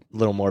been a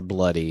little more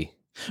bloody.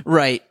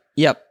 Right.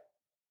 Yep.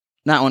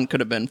 That one could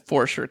have been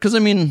for sure. Because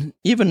even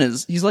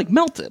he's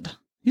melted.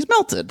 He's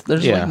melted.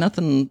 There's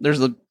nothing.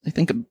 There's I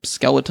think a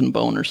skeleton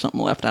bone or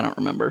something left. I don't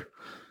remember.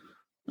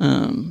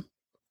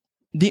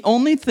 The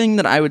only thing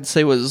that I would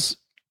say was,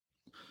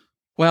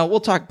 well, we'll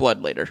talk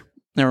blood later.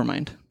 Never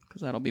mind,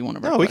 because that'll be one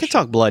of our. No, we can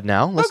talk blood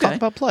now. Let's talk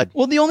about blood.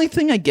 Well, the only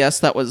thing I guess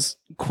that was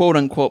quote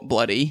unquote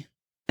bloody,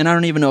 and I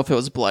don't even know if it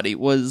was bloody,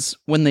 was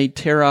when they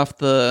tear off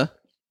the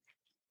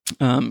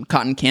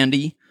cotton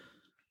candy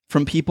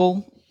from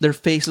people. Their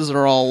faces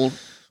are all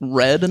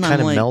red and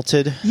kind of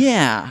melted.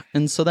 Yeah,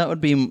 and so that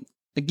would be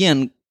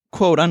again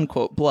quote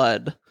unquote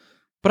blood,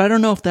 but I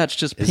don't know if that's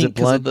just pink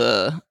because of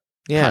the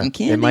cotton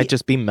candy. It might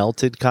just be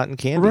melted cotton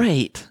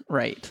candy.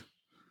 Right.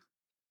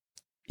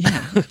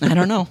 Yeah, I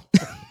don't know.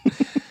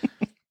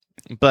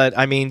 But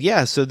I mean,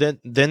 yeah. So then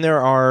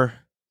there are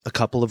a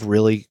couple of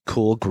really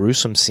cool,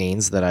 gruesome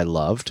scenes that I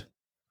loved.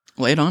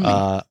 Lay it on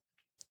me.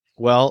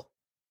 Well,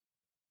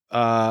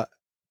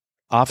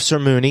 Officer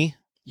Mooney,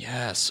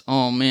 Yes.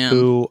 Oh, man.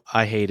 who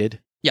I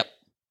hated. Yep.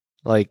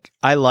 Like,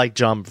 I like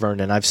John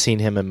Vernon. I've seen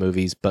him in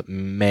movies, but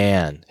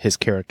man, his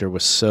character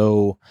was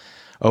so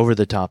over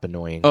the top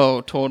annoying.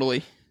 Oh,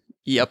 totally.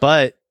 Yep.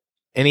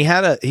 And he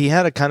had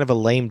a kind of a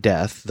lame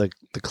death. The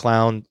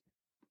clown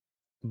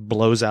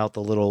blows out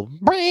the little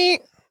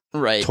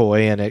Right.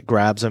 toy, and it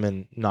grabs him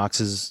and knocks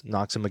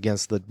him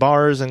against the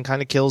bars and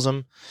kind of kills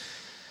him.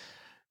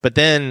 But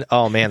then,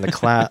 oh man,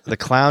 the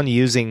clown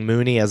using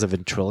Mooney as a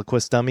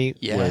ventriloquist dummy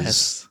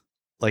was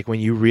like, when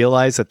you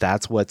realize that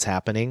that's what's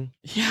happening.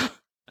 Yeah.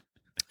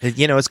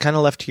 It's kind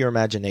of left to your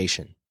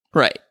imagination.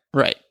 Right.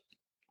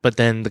 But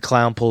then the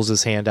clown pulls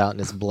his hand out and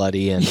it's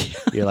bloody, and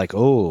you're like,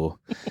 oh,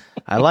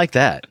 I like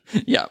that.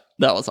 Yeah,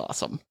 that was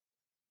awesome.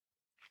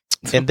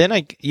 And then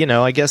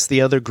I guess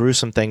the other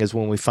gruesome thing is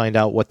when we find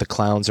out what the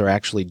clowns are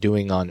actually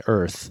doing on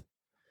Earth,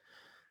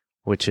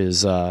 which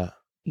is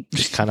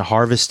just kind of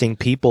harvesting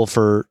people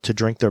to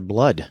drink their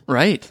blood.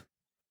 Right.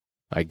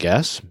 I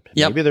guess.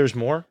 Yep. Maybe there's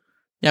more.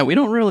 Yeah, we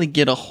don't really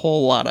get a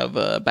whole lot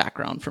of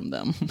background from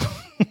them.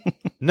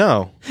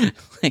 No.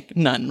 Like,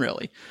 none,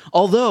 really.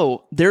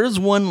 Although, there's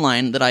one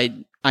line that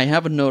I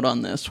have a note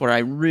on this where I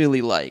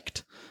really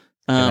liked.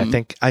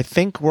 And I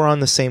think we're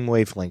on the same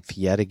wavelength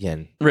yet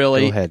again.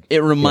 Really? Go ahead.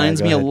 It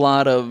reminds go me ahead. a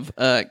lot of,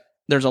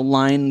 there's a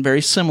line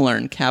very similar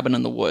in Cabin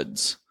in the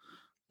Woods.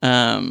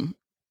 Without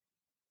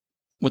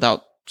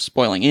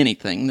spoiling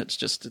anything,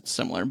 it's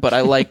similar. But I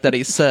like that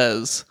he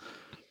says,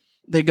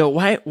 they go,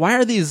 why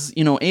are these,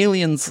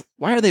 aliens,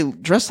 why are they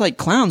dressed like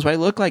clowns? Why do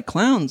they look like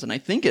clowns? And I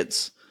think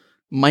it's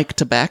Mike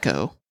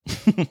Tobacco.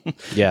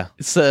 Yeah.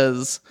 It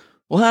says,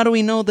 well, how do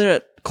we know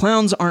that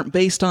clowns aren't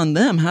based on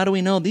them? How do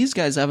we know these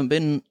guys haven't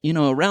been,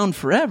 around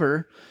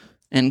forever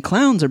and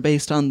clowns are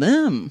based on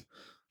them?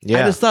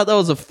 Yeah. I just thought that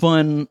was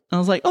I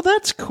was like, oh,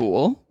 that's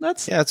cool.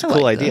 It's a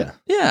cool idea. That.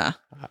 Yeah.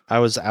 I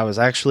was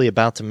actually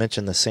about to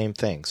mention the same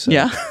thing. So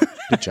Yeah.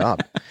 good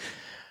job.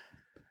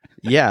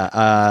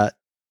 Yeah.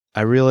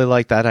 I really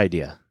like that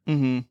idea.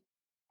 Mm-hmm.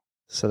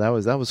 So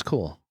that was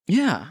cool.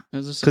 Yeah.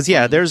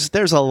 Because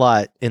there's a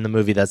lot in the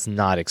movie that's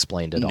not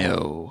explained at all.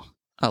 No,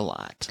 a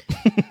lot.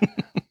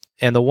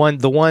 And the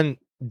one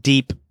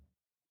deep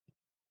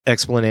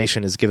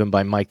explanation is given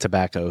by Mike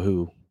Tobacco,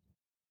 who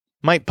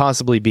might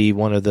possibly be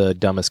one of the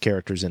dumbest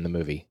characters in the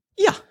movie.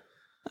 Yeah,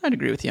 I'd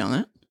agree with you on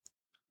that.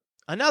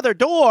 Another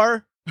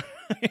door.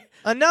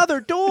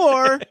 Another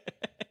door.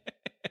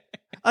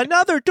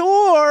 Another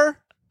door.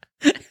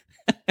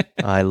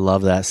 I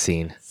love that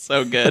scene.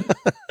 So good.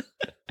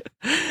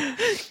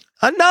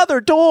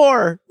 Another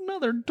door.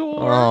 Another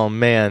door. Oh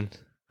man,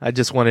 I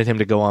just wanted him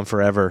to go on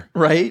forever.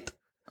 Right?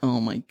 Oh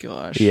my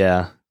gosh.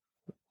 Yeah,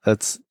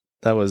 that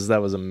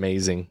was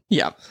amazing.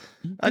 Yeah.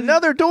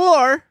 Another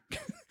door.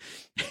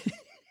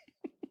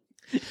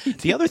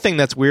 The other thing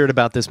that's weird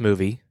about this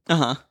movie,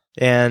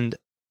 and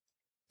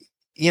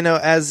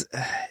as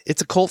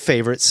it's a cult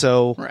favorite,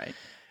 so right,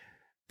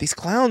 these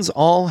clowns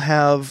all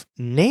have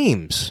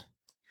names.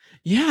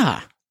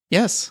 Yeah.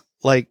 Yes.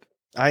 Like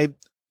I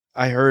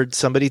heard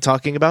somebody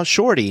talking about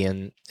Shorty,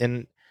 and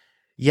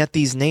yet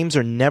these names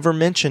are never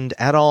mentioned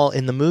at all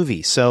in the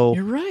movie. So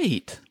you're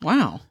right.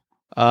 Wow.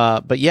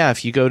 But yeah,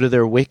 if you go to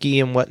their wiki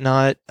and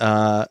whatnot,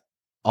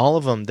 all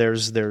of them,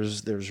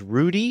 there's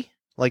Rudy.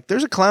 Like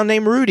there's a clown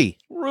named Rudy.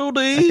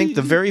 Rudy. I think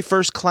the very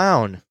first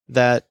clown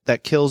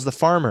that kills the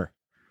farmer.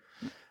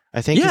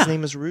 I think his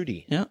name is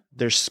Rudy. Yeah.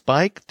 There's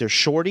Spike. There's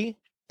Shorty.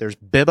 There's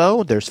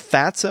Bibbo. There's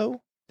Fatso.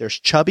 There's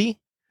Chubby.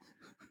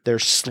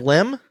 There's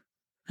Slim.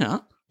 Yeah.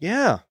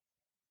 Yeah.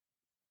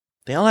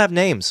 They all have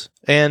names.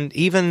 And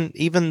even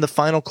the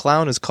final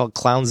clown is called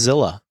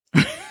Clownzilla.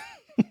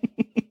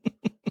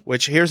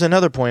 Which, here's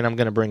another point I'm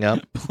going to bring up.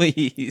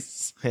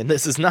 Please. And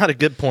this is not a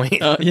good point.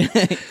 Yeah,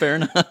 fair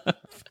enough.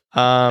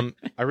 I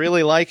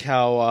really like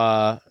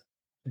how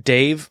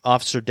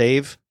Officer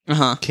Dave,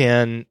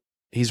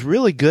 he's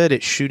really good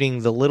at shooting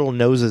the little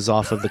noses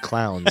off of the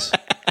clowns.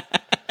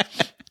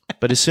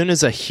 But as soon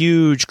as a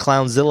huge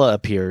Clownzilla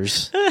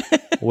appears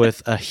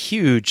with a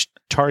huge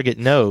target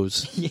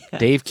nose,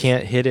 Dave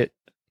can't hit it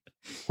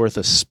worth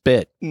a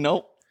spit.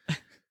 Nope.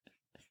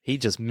 He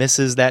just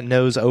misses that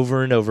nose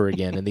over and over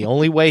again. And the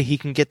only way he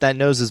can get that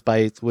nose is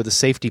with a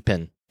safety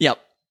pin. Yep.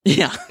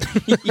 Yeah.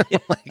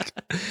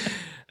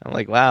 I'm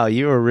like, wow,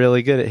 you were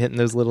really good at hitting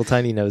those little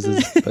tiny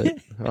noses. But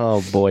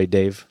oh boy,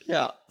 Dave.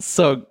 Yeah.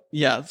 So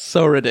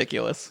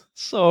ridiculous.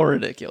 So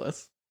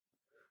ridiculous.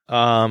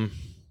 What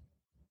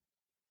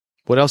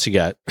else you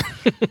got?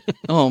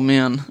 Oh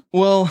man.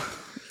 Well,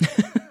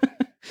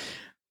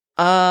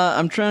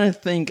 I'm trying to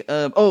think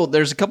of,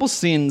 there's a couple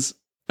scenes.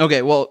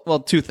 Okay,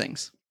 well, two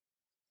things.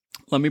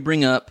 Let me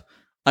bring up,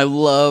 I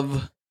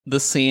love the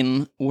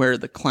scene where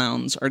the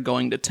clowns are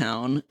going to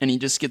town and you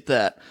just get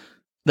that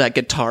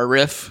guitar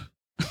riff.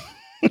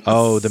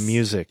 Oh, the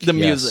music. The yes.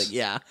 music,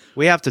 yeah.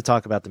 We have to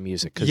talk about the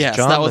music because Yes,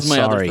 John that was my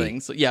other Massari.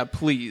 thing. So, yeah,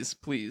 please.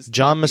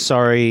 John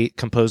Massari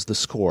composed the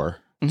score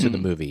to the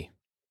movie.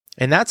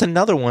 And that's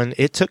another one.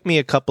 It took me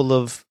a couple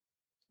of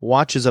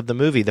watches of the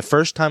movie. The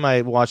first time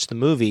I watched the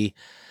movie,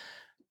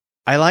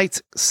 I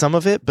liked some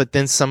of it, but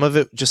then some of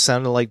it just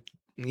sounded like,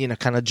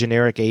 kind of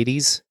generic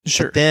 80s.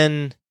 Sure. But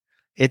then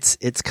it's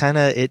kind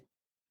of, it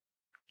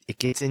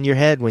gets in your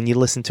head when you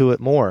listen to it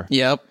more.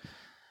 Yep.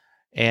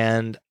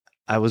 And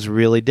I was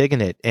really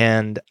digging it.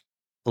 And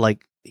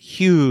like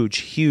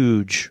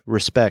huge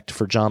respect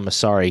for John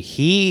Massari.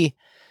 He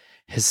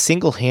has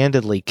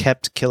single-handedly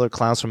kept Killer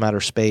Klowns from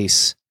Outer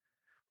Space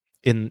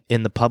in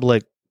the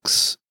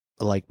public's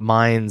like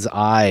mind's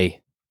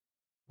eye,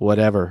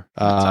 whatever.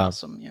 That's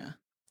awesome. Yeah.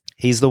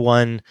 He's the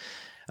one.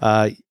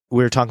 We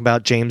were talking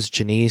about James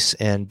Janice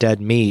and Dead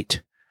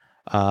Meat,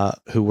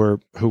 who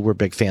we're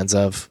big fans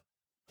of.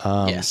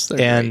 Yes, they're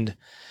and great.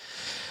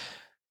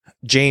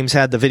 James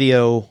had the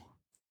video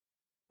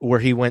where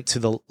he went to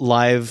the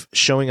live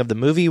showing of the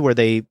movie where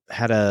they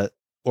had a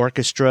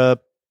orchestra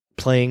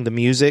playing the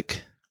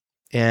music,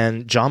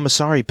 and John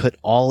Massari put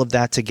all of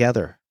that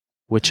together,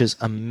 which is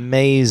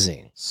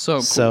amazing. So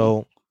cool.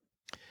 So,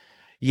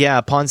 yeah,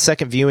 upon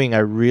second viewing, I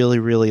really,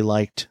 really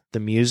liked the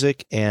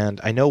music,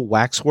 and I know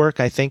Waxwork,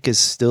 I think, is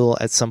still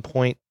at some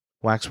point,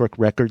 Waxwork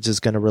Records is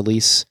going to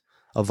release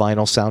a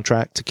vinyl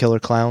soundtrack to Killer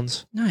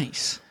Klowns.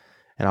 Nice.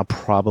 And I'll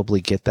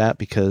probably get that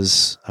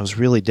because I was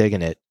really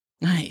digging it.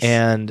 Nice.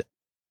 And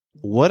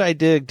what I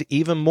digged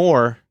even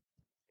more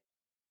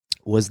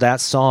was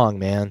that song,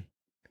 man.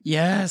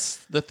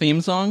 Yes, the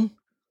theme song.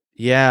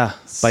 Yeah,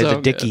 by So the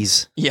good.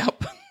 Dickies.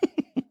 Yep.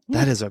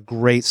 That is a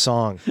great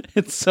song.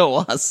 It's so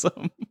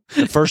awesome.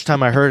 The first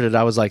time I heard it,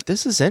 I was like,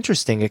 this is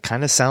interesting. It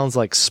kind of sounds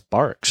like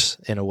Sparks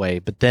in a way.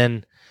 But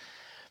then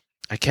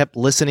I kept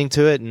listening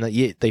to it, and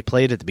they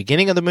played it at the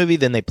beginning of the movie,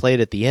 then they played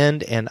it at the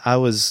end, and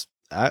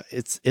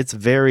it's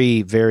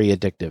very, very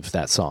addictive,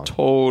 that song.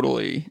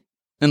 Totally.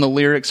 And the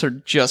lyrics are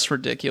just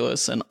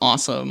ridiculous and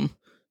awesome.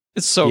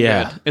 It's so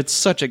Yeah. good. It's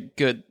such a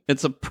good.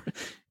 It's a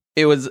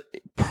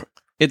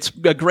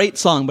great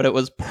song, but it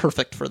was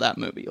perfect for that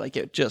movie. Like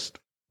it was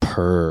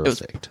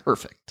Perfect.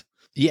 perfect.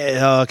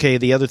 Yeah, okay,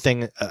 the other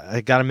thing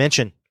I got to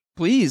mention,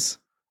 Please.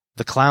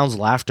 the clown's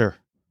laughter.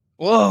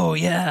 Whoa,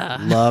 yeah.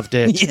 Loved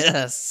it.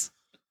 Yes.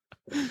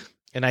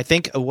 And I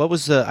think,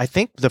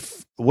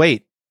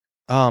 wait,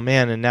 oh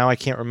man, and now I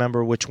can't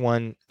remember which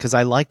one, because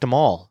I liked them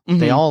all. Mhm.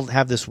 They all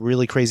have this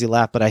really crazy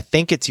laugh, but I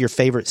think it's your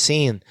favorite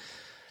scene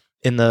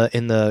in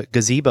the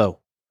gazebo.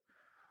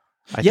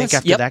 I think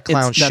after that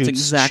clown that's shoots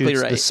exactly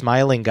right. the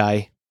smiling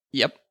guy,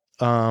 Yep.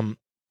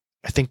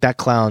 I think that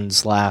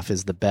clown's laugh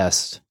is the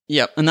best.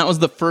 Yep. And that was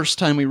the first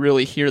time we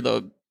really hear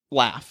the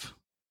laugh.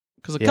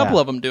 Because a Yeah. couple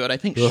of them do it. I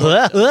think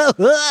Short does.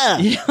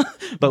 Yeah.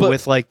 but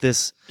with like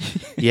this,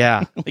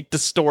 yeah, like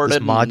distorted.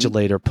 this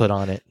modulator put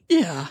on it.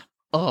 Yeah.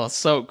 Oh,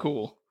 so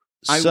cool.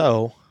 One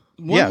One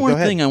more go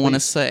ahead, thing I want to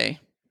please. say.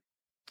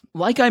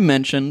 Like I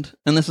mentioned,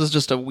 and this is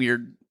just a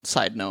weird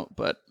side note,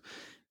 but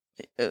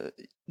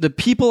the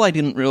people I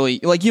didn't really,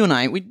 like you and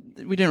I, we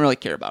didn't really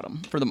care about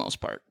them for the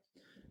most part.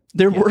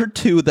 There were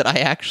two that I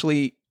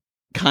actually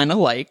kind of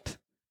liked,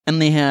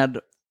 and they had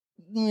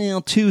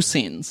two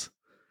scenes.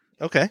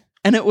 Okay.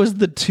 And it was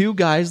the two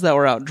guys that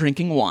were out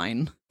drinking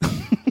wine.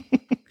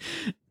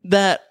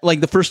 That, like,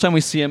 the first time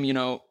we see him,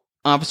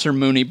 Officer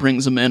Mooney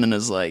brings him in and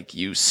is like,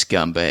 "You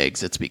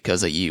scumbags, it's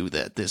because of you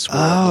that this world,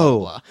 blah,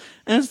 blah."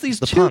 And it's these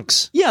The two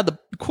punks. Yeah, the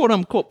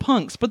quote-unquote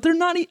punks, but they're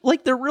not,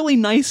 they're really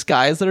nice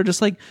guys that are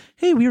just like,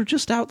 "Hey, we were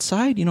just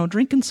outside,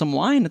 drinking some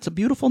wine. It's a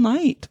beautiful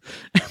night."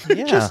 And they're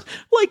Yeah. just,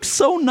 like,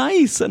 so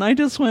nice. And I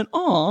just went,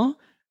 "Aw."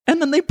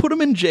 And then they put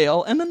him in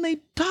jail, and then they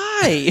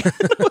die. And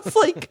it was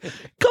like,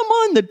 come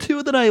on, the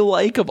two that I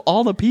like of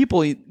all the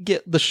people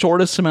get the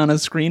shortest amount of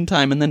screen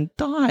time and then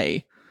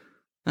die.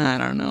 I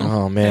don't know.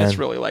 Oh, man. I just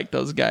really like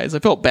those guys. I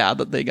felt bad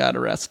that they got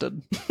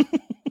arrested.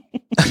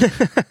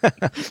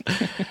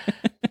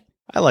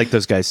 I like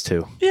those guys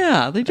too.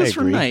 Yeah, they just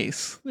were agree.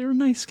 nice. They were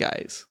nice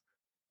guys.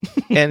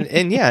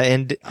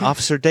 and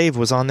Officer Dave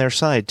was on their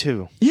side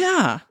too.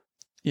 Yeah.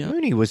 Yeah.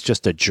 Mooney was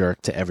just a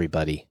jerk to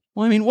everybody.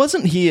 Well, I mean,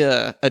 wasn't he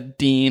a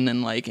dean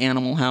in like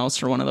Animal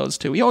House or one of those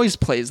two? He always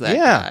plays that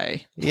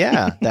guy.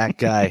 Yeah, that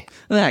guy.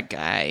 That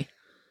guy.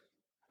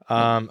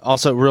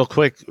 Also, real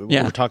quick,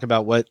 Yeah. we're talking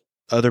about what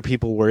other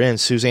people were in.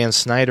 Suzanne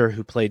Snyder,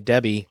 who played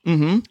Debbie,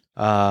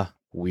 Mm-hmm.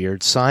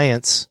 Weird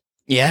Science.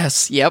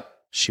 Yes. Yep.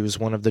 She was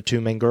one of the two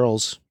main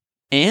girls.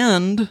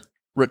 And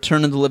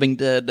Return of the Living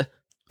Dead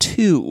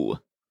 2.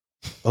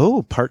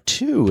 Oh, part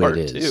 2 Part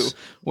it 2, is.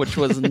 which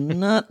was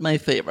not my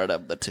favorite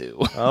of the two.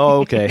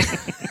 Oh, okay.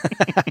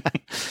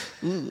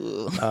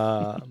 Ooh.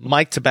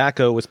 Mike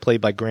Tobacco was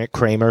played by Grant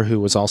Kramer, who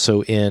was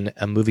also in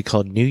a movie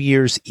called New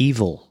Year's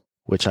Evil,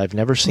 which I've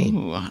never seen.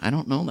 Ooh, I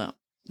don't know that.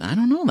 I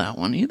don't know that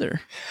one either.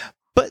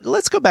 But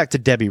let's go back to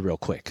Debbie real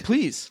quick,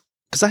 Please.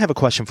 because I have a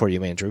question for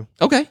you, Andrew.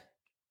 Okay.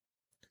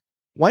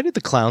 Why did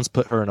the clowns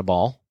put her in a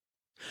ball?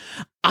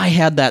 I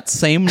had that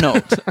same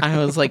note. I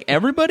was like,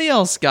 everybody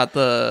else got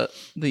the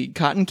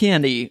cotton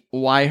candy.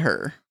 Why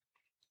her?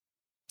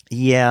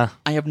 Yeah.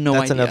 I have no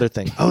That's idea. another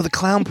thing. Oh, the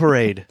clown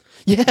parade.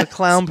 Yeah. The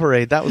clown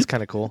parade. That was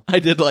kind of cool. I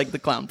did like the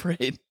clown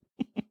parade.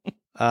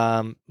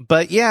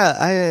 But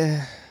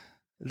yeah,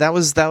 that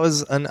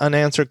was an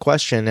unanswered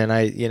question, and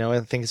I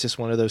think it's just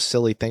one of those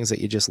silly things that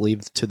you just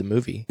leave to the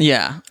movie.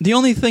 Yeah. The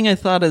only thing I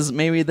thought is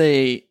maybe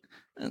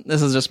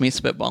this is just me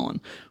spitballing,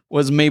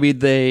 was maybe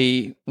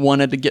they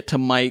wanted to get to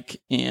Mike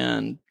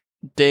and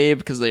Dave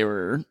because they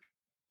were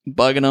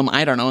bugging them.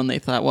 I don't know. And they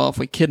thought, well, if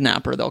we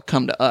kidnap her, they'll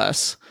come to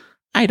us.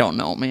 I don't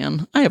know,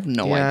 man. I have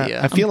no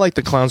idea. I feel like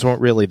the clowns weren't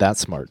really that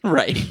smart.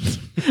 Right.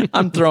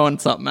 I'm throwing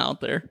something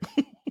out there.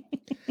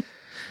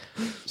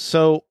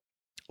 So,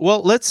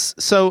 well,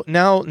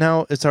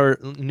 now it's our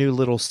new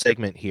little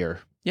segment here.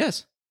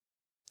 Yes.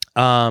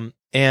 And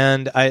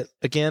I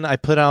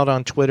put out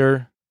on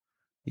Twitter,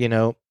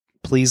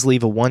 please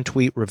leave a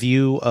 1-tweet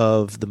review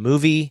of the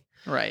movie.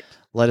 Right.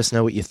 Let us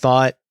know what you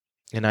thought.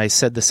 And I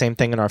said the same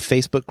thing in our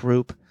Facebook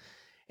group,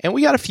 and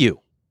we got a few.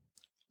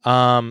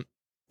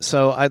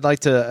 So I'd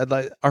like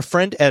our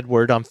friend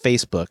Edward on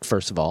Facebook,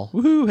 first of all.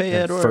 Woohoo, hey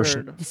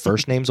Edward.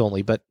 First names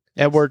only, but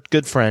Edward,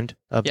 good friend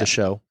of the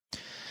show.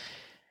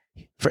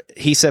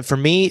 He said, for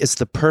me, it's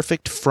the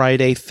perfect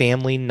Friday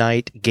family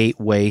night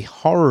gateway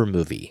horror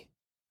movie.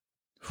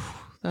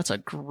 That's a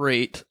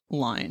great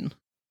line.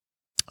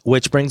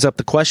 Which brings up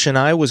the question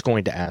I was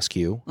going to ask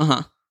you.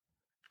 Uh-huh.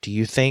 Do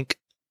you think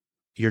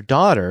your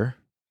daughter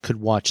could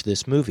watch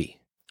this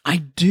movie? I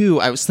do.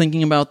 I was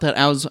thinking about that.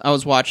 I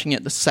was watching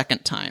it the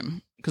second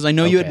time because I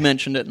know you had Okay.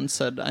 mentioned it and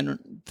said I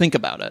don't think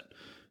about it.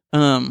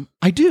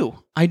 I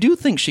do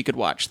think she could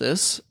watch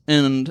this,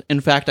 and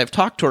in fact, I've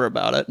talked to her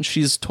about it, and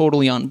she's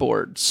totally on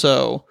board.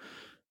 So,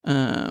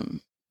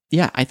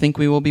 yeah, I think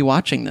we will be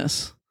watching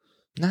this.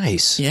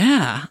 Nice.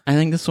 Yeah, I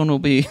think this one will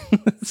be.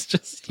 It's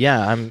just.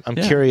 Yeah, I'm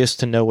curious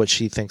to know what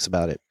she thinks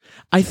about it.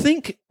 I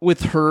think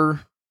with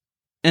her,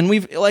 and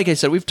like I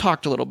said, we've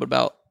talked a little bit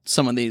about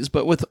some of these,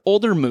 but with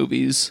older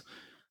movies,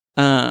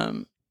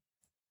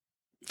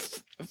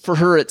 for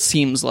her, it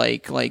seems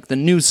like the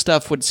new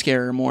stuff would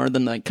scare her more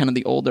than the kind of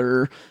the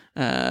older,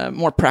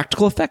 more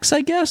practical effects,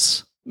 I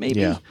guess,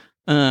 maybe. Yeah.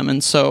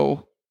 And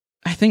so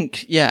I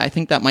think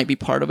that might be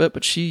part of it,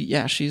 but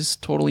she's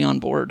totally on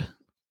board.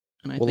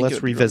 And I think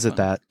Let's revisit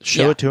that.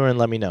 Show it to her and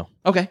let me know.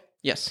 Okay.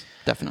 Yes,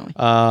 definitely.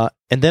 And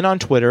then on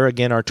Twitter,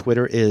 again, our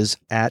Twitter is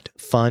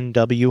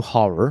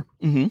 @FunWHorror.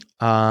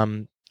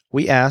 Mm-hmm.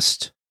 We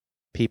asked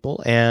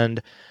people,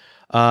 and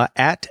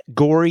at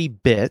Gory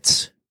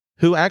Bits,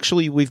 who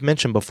actually we've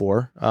mentioned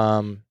before,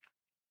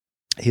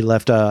 he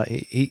left.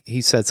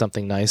 He said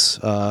something nice.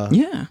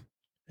 Yeah.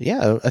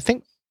 I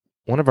think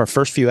one of our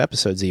first few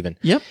episodes, even.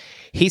 Yep.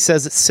 He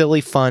says it's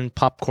silly, fun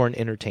popcorn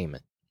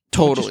entertainment.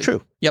 Totally. Which is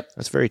true. Yep.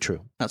 That's very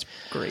true. That's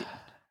great.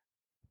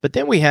 But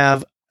then we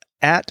have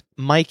at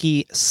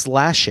Mikey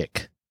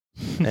Slashik,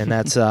 and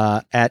that's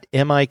at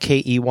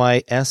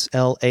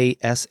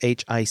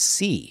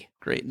MikeySlashic.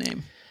 Great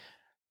name.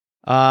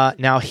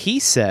 Now, he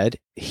said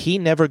he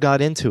never got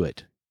into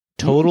it.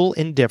 Total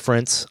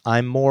indifference.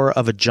 I'm more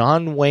of a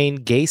John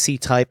Wayne Gacy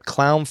type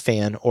clown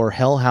fan or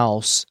Hell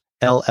House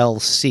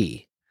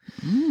LLC.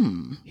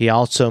 He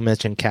also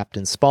mentioned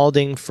Captain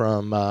Spaulding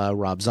from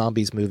Rob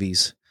Zombie's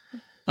movies.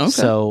 Okay.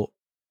 So,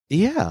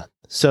 yeah.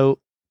 So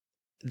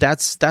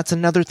that's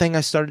another thing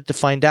I started to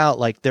find out.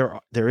 Like there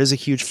is a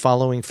huge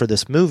following for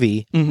this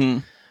movie,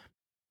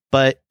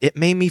 but it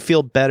made me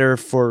feel better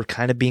for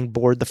kind of being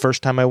bored the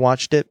first time I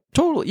watched it.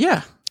 Totally,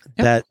 yeah.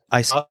 That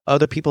I saw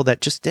other people that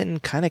just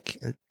didn't kind of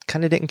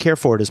didn't care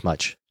for it as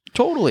much.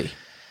 Totally.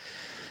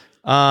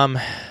 And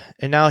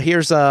now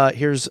here's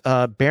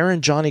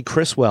Baron Johnny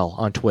Criswell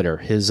on Twitter.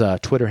 His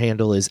Twitter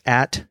handle is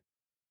at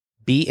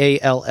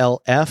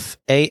BALLFAART.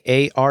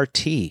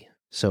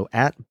 So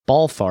at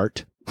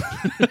Ballfart.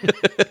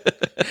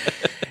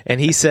 And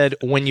he said,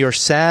 when you're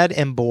sad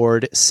and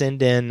bored,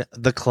 send in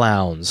the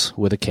Klowns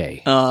with a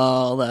K.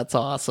 Oh, that's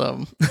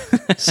awesome.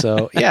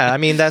 So yeah, I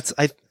mean that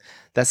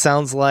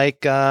sounds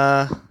like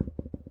a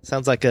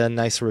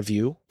nice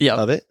review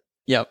of it.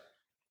 Yep.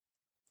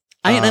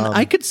 And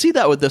I could see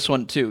that with this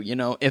one too. You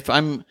know,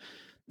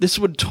 this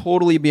would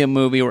totally be a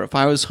movie where if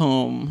I was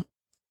home,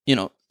 you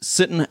know,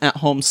 sitting at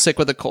home sick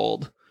with a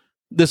cold,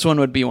 this one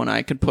would be one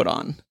I could put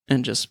on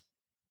and just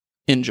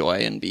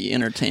enjoy and be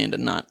entertained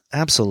and not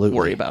absolutely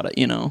worry about it,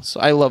 you know?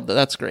 So I love that.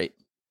 That's great.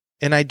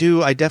 And I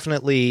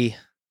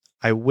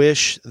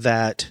wish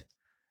that,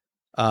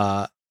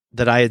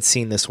 that I had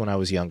seen this when I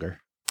was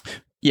younger.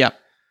 Yeah.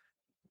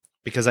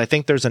 Because I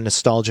think there's a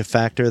nostalgia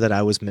factor that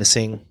I was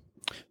missing.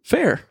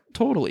 Fair.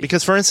 Totally.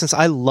 Because, for instance,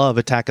 I love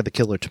Attack of the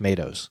Killer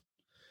Tomatoes,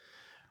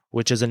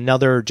 which is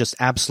another just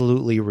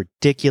absolutely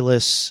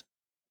ridiculous,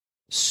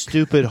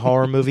 stupid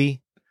horror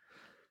movie.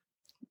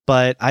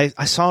 But I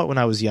saw it when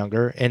I was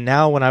younger, and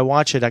now when I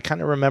watch it, I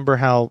kind of remember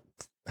how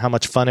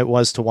much fun it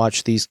was to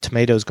watch these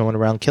tomatoes going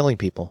around killing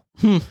people.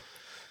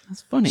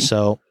 That's funny.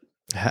 So,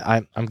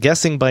 I'm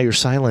guessing by your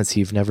silence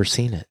you've never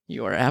seen it.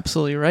 You are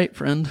absolutely right,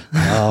 friend.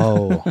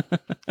 Oh.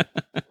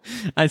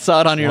 I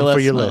saw it on your One list,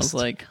 for your and I list.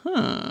 was like,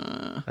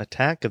 huh.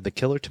 Attack of the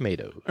Killer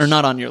Tomatoes. Or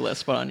not on your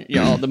list, but on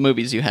all the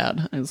movies you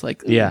had. I was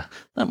like, Yeah.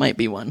 that might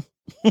be one.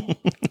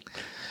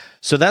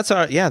 So that's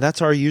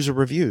our user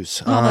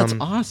reviews. Oh, that's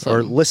awesome.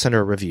 Or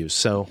listener reviews.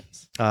 So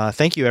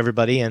thank you,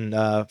 everybody.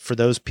 And for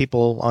those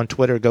people on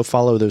Twitter, go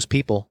follow those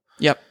people.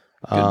 Yep.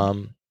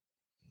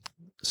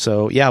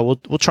 So yeah, we'll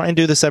try and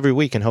do this every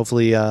week, and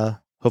hopefully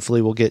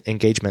we'll get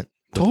engagement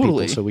with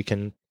Totally. people, so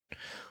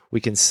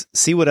we can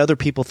see what other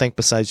people think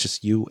besides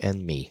just you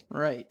and me.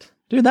 Right.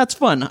 Dude, that's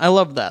fun. I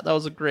love that. That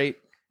was a great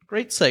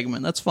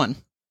segment. That's fun.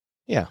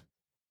 Yeah.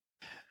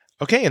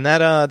 Okay, and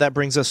that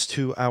brings us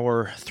to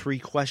our 3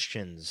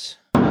 questions.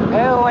 Who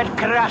would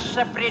cross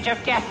the bridge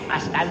of death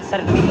must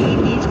answer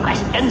me these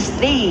questions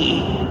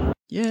 3.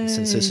 Yay.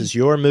 Since this is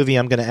your movie,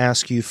 I'm going to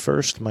ask you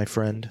first, my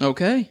friend.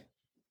 Okay.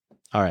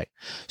 All right.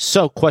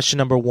 So, question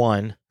number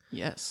 1.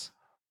 Yes.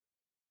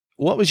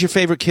 What was your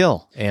favorite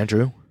kill,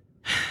 Andrew?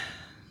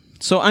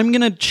 So I'm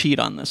going to cheat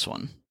on this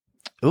one.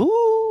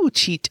 Ooh,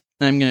 cheat.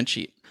 I'm going to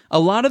cheat. A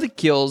lot of the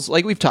kills,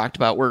 like we've talked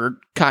about, were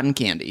cotton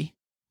candy,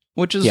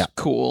 which is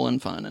cool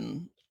and fun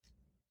and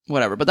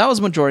whatever. But that was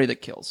the majority of the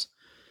kills.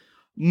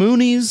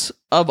 Mooney's,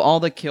 of all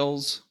the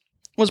kills,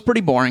 was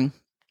pretty boring.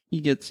 He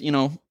gets,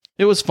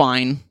 it was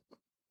fine.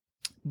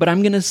 But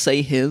I'm going to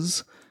say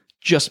his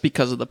just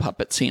because of the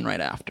puppet scene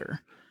right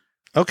after.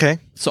 Okay.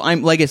 So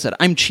like I said,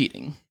 I'm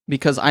cheating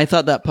because I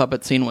thought that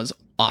puppet scene was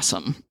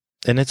awesome.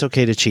 And it's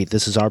okay to cheat.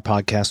 This is our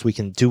podcast. We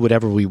can do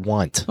whatever we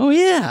want. Oh,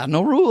 yeah.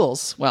 No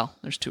rules. Well,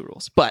 there's 2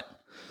 rules. But,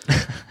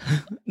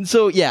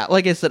 so yeah,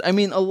 like I said, I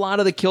mean, a lot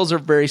of the kills are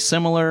very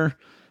similar.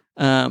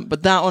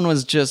 But that one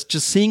was just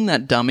seeing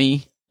that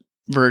dummy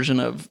version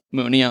of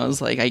Mooney. I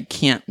was like, I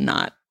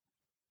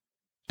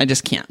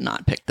just can't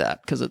not pick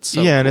that because it's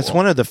so and cool. it's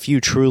one of the few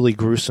truly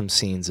gruesome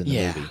scenes in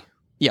the movie.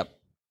 Yep.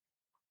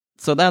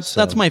 So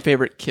that's my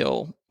favorite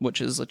kill,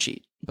 which is a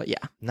cheat. But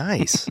yeah.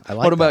 Nice. I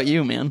like What about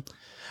you, man?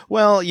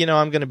 Well,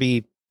 I'm going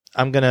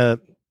to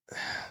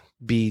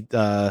be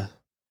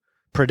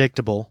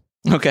predictable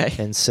Okay.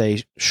 and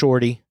say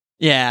Shorty.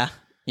 Yeah.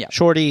 Yeah.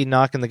 Shorty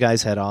knocking the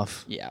guy's head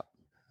off. Yeah.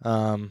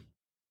 I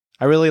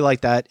really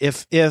like that.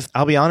 If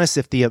I'll be honest,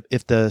 if the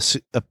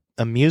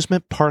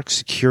amusement park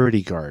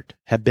security guard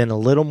had been a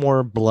little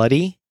more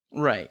bloody,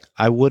 Right.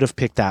 I would have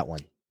picked that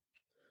one.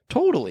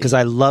 Totally. Because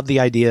I love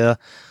the idea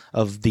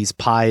of these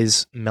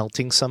pies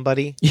melting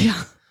somebody.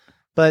 Yeah.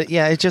 But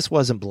yeah, it just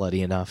wasn't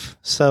bloody enough.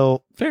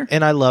 So Fair.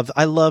 And I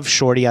love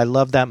Shorty. I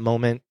love that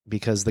moment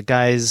because the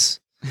guy's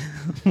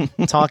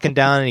talking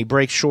down and he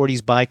breaks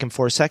Shorty's bike, and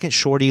for a second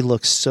Shorty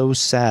looks so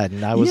sad,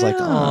 and I was like,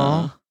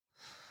 "Oh."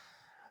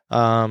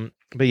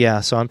 But yeah,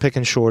 so I'm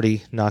picking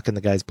Shorty knocking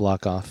the guy's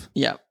block off.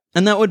 Yeah.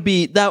 And that would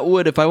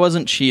if I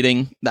wasn't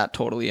cheating, that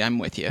totally, I'm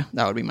with you.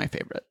 That would be my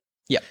favorite.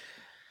 Yeah.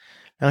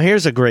 Now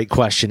here's a great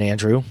question,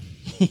 Andrew.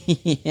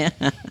 Yeah.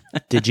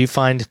 Did you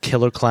find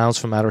Killer Klowns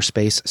from Outer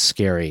Space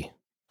scary?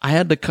 I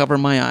had to cover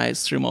my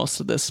eyes through most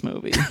of this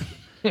movie.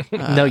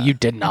 No, you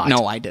did not.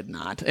 No, I did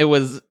not. It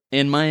was,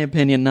 in my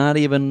opinion, not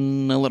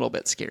even a little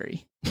bit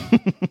scary.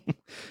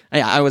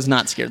 Yeah, I was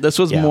not scared. This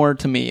was more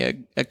to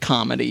me a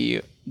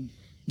comedy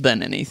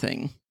than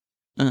anything.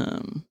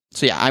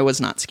 So yeah, I was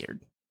not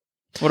scared.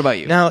 What about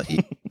you? Now,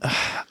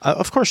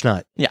 of course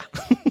not. Yeah.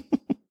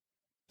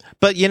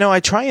 But, I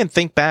try and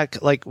think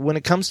back, like, when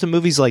it comes to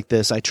movies like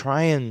this,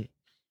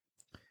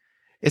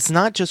 it's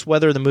not just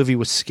whether the movie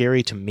was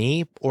scary to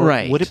me, or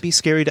would it be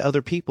scary to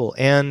other people?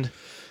 And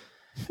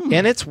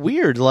it's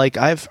weird. Like,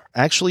 I've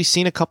actually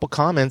seen a couple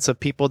comments of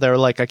people that are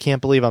like, I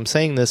can't believe I'm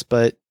saying this,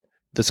 but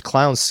this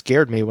clown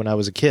scared me when I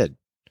was a kid.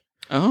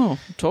 Oh,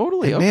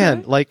 totally. And okay.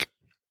 man, like,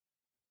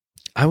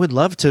 I would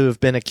love to have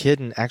been a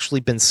kid and actually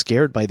been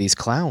scared by these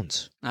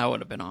clowns. That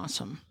would have been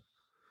awesome.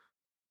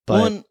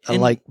 But,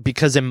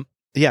 because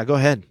yeah, go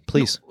ahead,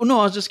 please.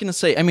 No, I was just going to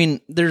say, I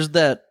mean, there's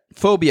that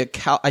phobia,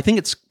 I think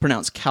it's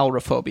pronounced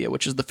calrophobia,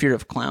 which is the fear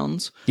of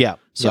clowns. Yeah.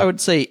 So I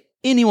would say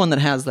anyone that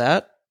has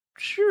that,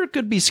 sure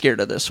could be scared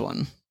of this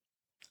one.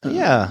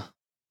 Yeah.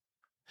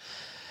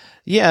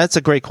 Yeah, it's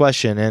a great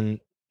question,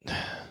 and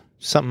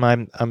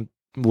something I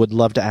would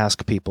love to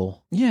ask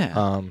people.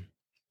 Yeah.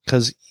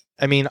 Because,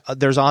 I mean,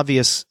 there's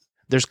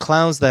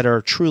clowns that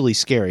are truly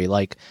scary.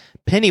 Like,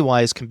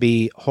 Pennywise can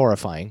be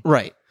horrifying.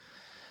 Right.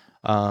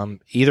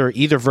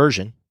 Either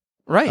version.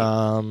 Right.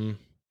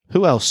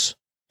 Who else?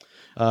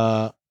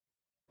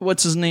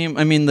 What's his name?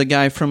 I mean, the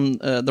guy from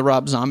the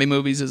Rob Zombie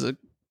movies is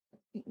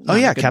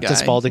Captain guy.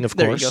 Spaulding, of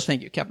course. There you go.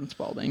 Thank you, Captain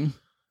Spaulding.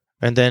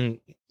 And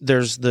then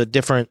there's the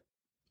different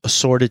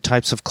assorted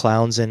types of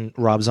clowns in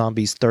Rob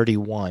Zombie's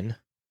 31,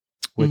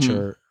 which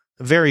are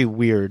very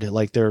weird.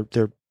 Like, they're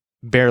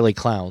barely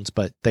clowns,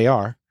 but they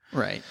are.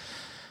 Right.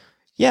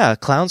 Yeah,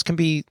 clowns can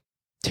be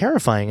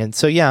terrifying. And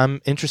so, yeah,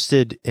 I'm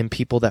interested in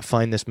people that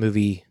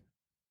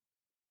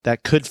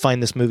could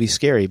find this movie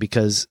scary,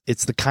 because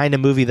it's the kind of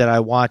movie that I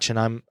watch and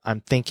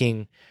I'm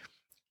thinking,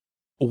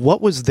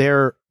 what was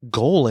their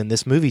goal in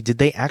this movie? Did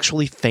they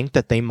actually think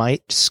that they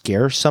might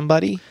scare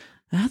somebody?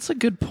 That's a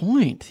good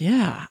point.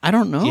 Yeah, I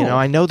don't know. You know,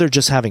 I know they're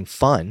just having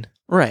fun,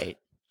 right.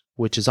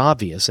 which is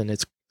obvious, and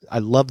I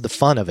love the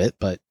fun of it,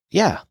 but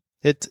yeah,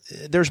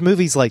 there's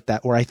movies like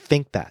that where I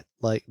think that,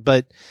 like,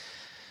 but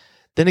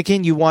then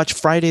again, you watch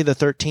Friday the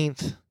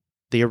 13th,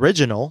 the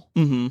original,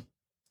 Mm-hmm.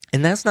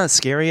 and that's not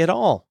scary at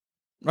all.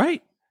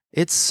 Right.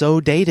 It's so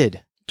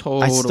dated.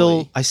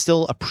 Totally. I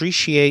still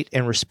appreciate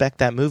and respect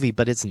that movie,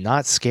 but it's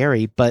not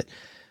scary. But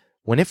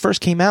when it first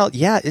came out,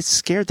 yeah, it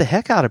scared the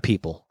heck out of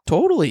people.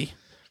 Totally.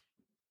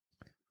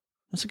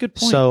 That's a good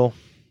point. So,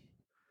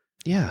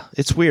 yeah,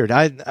 it's weird.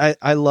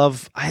 I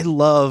love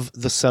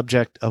the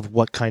subject of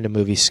what kind of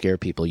movies scare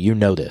people. You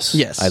know this.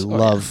 Yes. I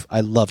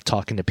love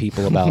talking to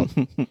people about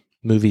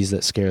movies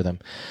that scare them.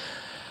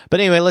 But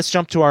anyway, let's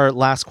jump to our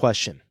last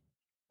question.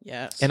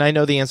 Yes. And I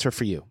know the answer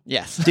for you.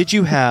 Yes. Did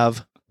you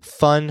have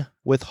fun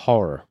with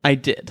horror? I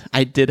did.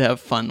 I did have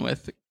fun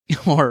with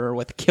horror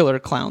with Killer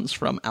Clowns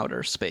from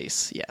Outer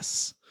Space.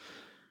 Yes.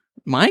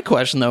 My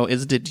question, though,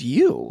 is did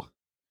you?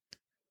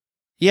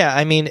 Yeah,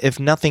 I mean, if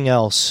nothing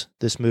else,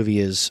 this movie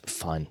is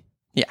fun.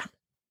 Yeah.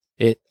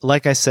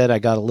 Like I said, I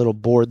got a little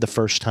bored the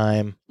first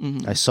time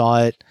Mhm. I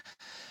saw it.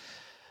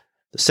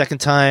 The second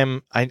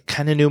time, I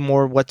kind of knew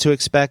more what to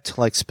expect,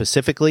 like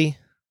specifically.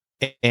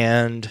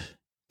 And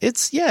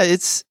it's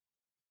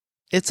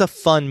a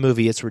fun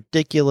movie. It's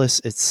ridiculous.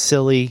 It's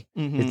silly.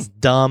 Mhm. It's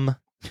dumb.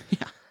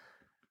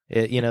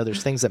 Yeah.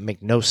 There's things that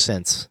make no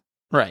sense.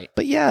 Right.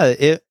 But yeah,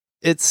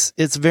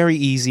 it's very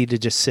easy to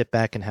just sit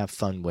back and have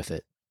fun with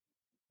it.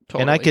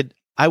 Totally. And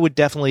I would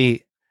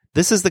definitely,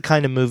 this is the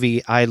kind of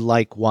movie I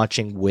like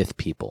watching with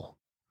people.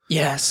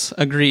 Yes.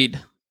 Agreed.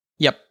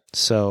 Yep.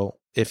 So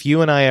if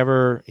you and I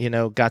ever,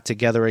 got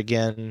together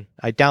again,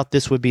 I doubt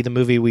this would be the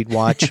movie we'd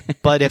watch,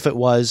 but if it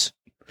was,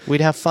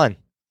 we'd have fun.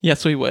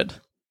 Yes, we would.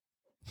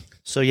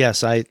 So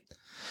yes,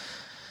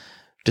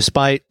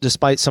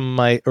 despite some of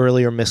my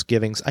earlier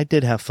misgivings, I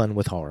did have fun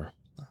with horror.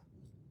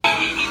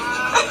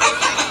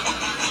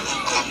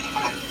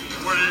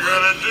 What are you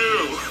gonna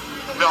do?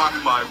 Knock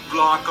my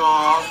block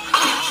off?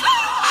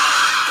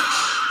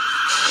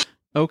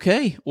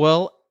 Okay.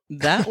 Well,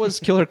 that was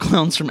Killer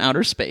Clowns from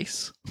Outer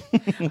Space.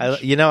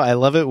 I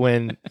love it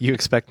when you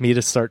expect me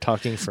to start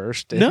talking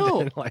first. And,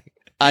 No. and like,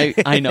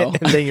 I know.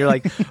 and then you're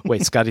like,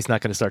 wait, Scotty's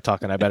not going to start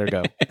talking. I better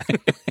go.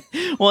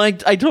 Well, I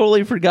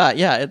totally forgot.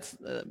 Yeah, it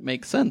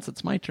makes sense.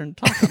 It's my turn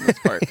to talk on this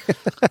part.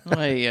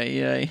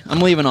 I'm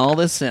leaving all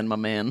this in, my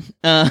man.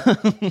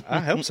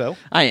 I hope so.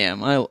 I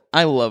am.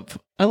 I love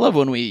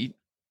when we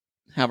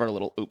have our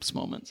little oops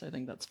moments. I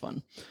think that's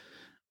fun.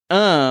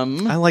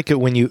 I like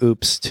it when you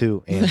oops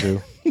too,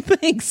 Andrew.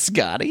 Thanks,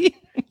 Scotty.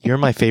 You're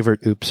my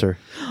favorite oopser.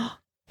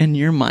 And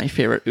you're my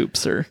favorite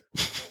oopser.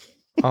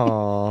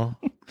 Aw.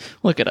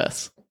 Look at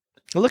us.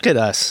 Look at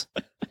us.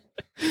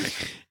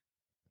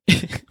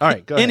 All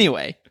right, go ahead.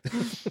 Anyway,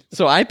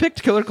 so I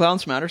picked Killer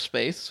Clowns from Outer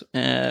Space,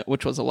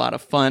 which was a lot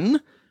of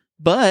fun.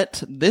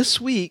 But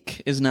this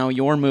week is now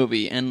your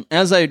movie, and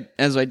as I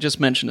just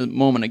mentioned a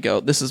moment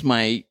ago,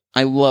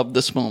 I love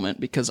this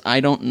moment because I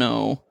don't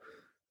know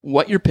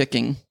what you're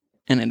picking,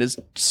 and it is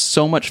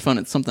so much fun.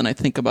 It's something I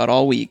think about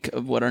all week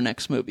of what our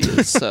next movie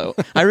is. So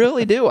I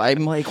really do.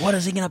 I'm like, what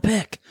is he gonna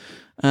pick?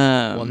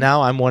 Well,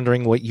 now I'm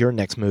wondering what your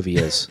next movie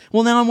is.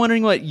 Well, now I'm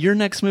wondering what your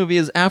next movie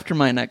is after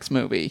my next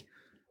movie.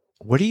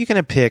 What are you going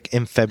to pick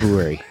in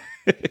February,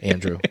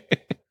 Andrew?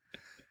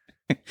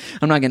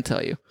 I'm not going to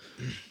tell you.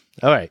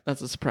 All right.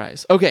 That's a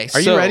surprise. Okay,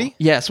 Are you ready?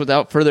 Yes,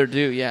 without further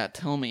ado, yeah,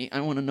 tell me.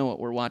 I want to know what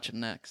we're watching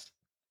next.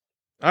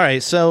 All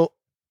right, so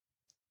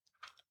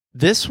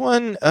this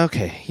one,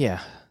 okay,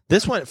 yeah.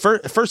 This one,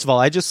 first of all,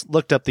 I just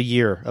looked up the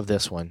year of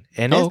this one,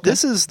 and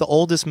this is the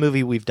oldest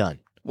movie we've done.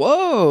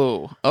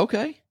 Whoa,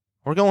 okay.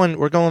 We're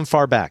going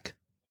far back.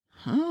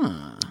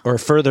 Huh. Or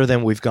further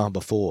than we've gone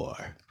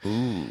before.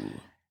 Ooh.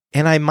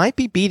 And I might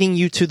be beating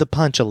you to the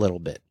punch a little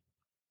bit.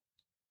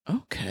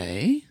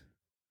 Okay.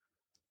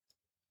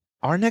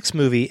 Our next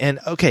movie,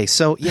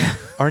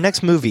 our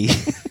next movie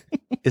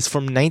is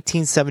from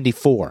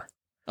 1974.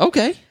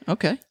 Okay.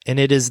 And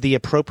it is the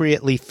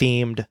appropriately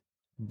themed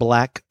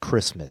Black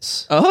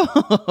Christmas.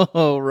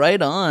 Oh,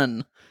 right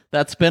on.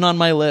 That's been on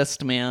my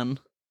list, man.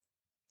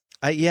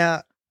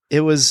 It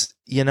was,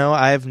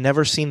 I've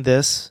never seen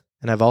this,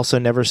 and I've also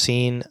never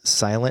seen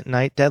Silent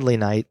Night, Deadly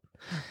Night.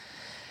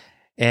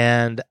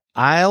 And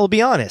I'll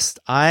be honest,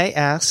 I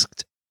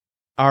asked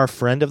our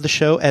friend of the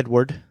show,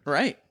 Edward,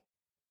 Right.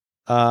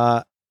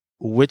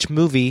 which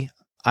movie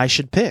I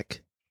should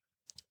pick.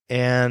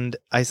 And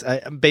I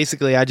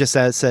just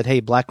said, hey,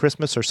 Black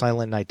Christmas or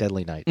Silent Night,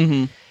 Deadly Night.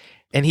 Mm-hmm.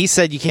 And he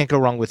said you can't go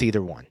wrong with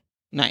either one.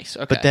 Nice.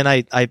 Okay. But then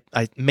I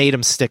made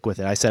him stick with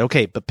it. I said,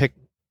 okay, but pick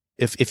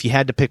if you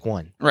had to pick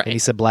one. Right. And he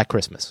said Black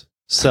Christmas.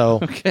 So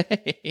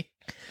okay.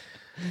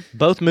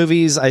 both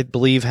movies, I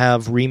believe,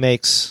 have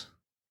remakes.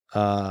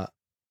 I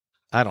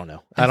don't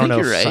know. I don't know.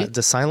 You're right.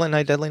 Does Silent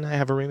Night, Deadly Night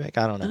have a remake?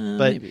 I don't know.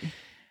 But maybe.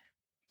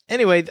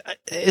 anyway,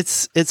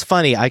 it's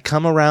funny. I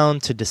come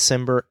around to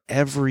December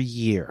every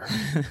year,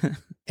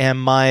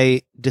 And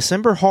my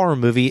December horror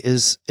movie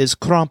is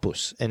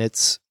Krampus, and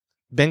it's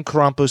been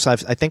Krampus.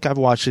 I think I've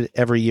watched it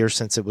every year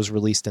since it was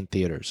released in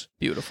theaters.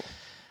 Beautiful.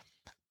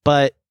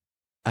 But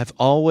I've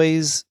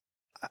always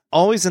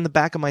in the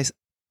back of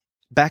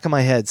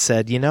my head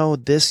said,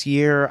 this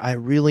year I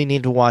really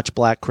need to watch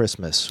Black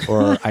Christmas,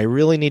 or I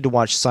really need to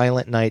watch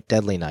Silent Night,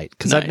 Deadly Night,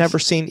 because I've never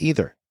seen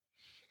either.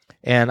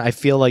 And I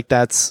feel like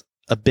that's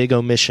a big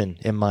omission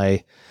in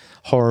my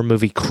horror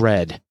movie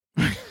cred.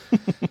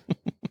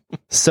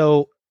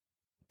 So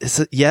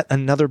it's yet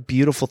another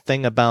beautiful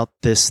thing about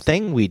this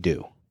thing we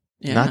do.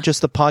 Yeah. Not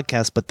just the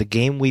podcast, but the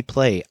game we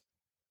play.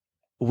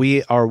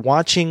 We are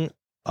watching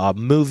a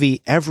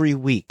movie every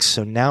week.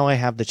 So now I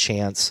have the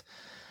chance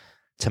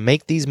to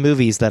make these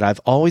movies that I've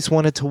always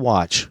wanted to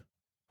watch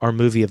our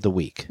movie of the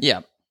week.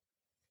 Yeah.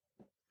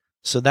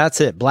 So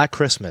that's it. Black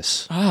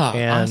Christmas. Oh,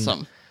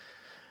 awesome.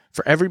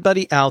 For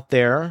everybody out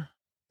there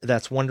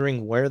that's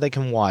wondering where they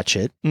can watch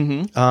it,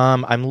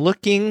 I'm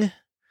looking,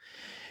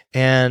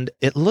 and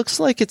it looks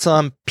like it's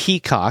on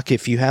Peacock.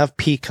 If you have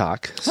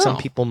Peacock, some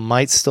people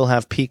might still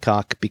have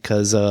Peacock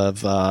because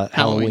of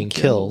Halloween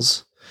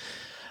Kills.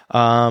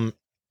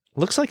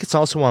 Looks like it's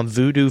also on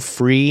Vudu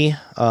free.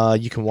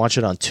 You can watch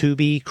it on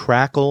Tubi,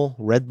 Crackle,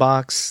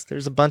 Redbox.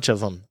 There's a bunch of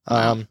them.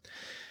 Wow.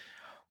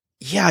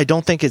 Yeah, I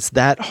don't think it's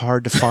that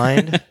hard to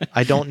find.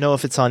 I don't know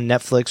if it's on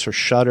Netflix or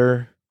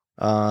Shudder.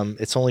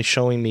 It's only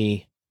showing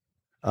me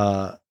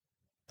a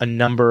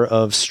number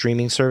of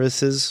streaming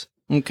services.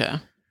 Okay.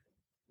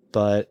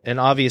 And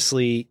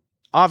obviously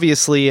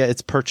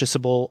it's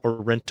purchasable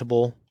or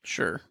rentable.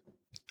 Sure.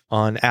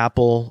 On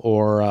Apple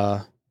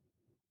or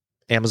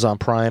Amazon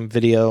Prime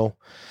Video.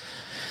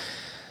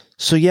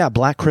 So yeah,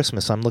 Black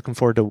Christmas. I'm looking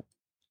forward to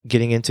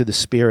getting into the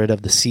spirit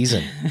of the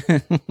season.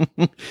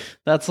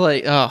 That's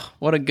like, oh,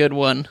 what a good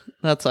one.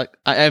 That's like,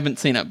 I haven't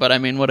seen it, but I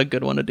mean, what a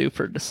good one to do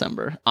for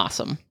December.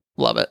 Awesome.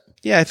 Love it.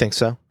 Yeah, I think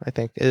so. I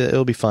think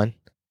it'll be fun.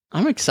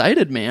 I'm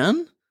excited,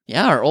 man.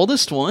 Yeah, our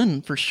oldest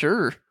one for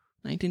sure.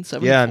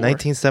 1974. Yeah,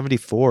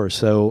 1974.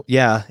 So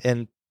yeah,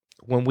 and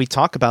when we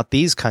talk about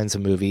these kinds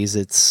of movies,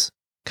 it's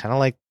kind of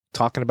like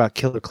talking about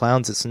Killer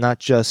Klowns. It's not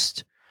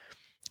just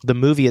the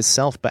movie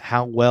itself, but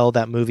how well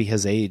that movie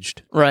has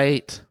aged.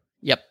 Right.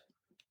 Yep.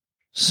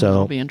 So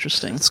it'll be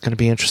interesting. It's going to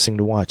be interesting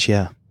to watch.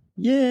 Yeah.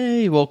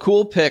 Yay. Well,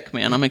 cool pick,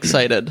 man. I'm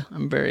excited.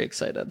 I'm very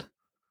excited.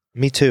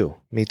 Me too.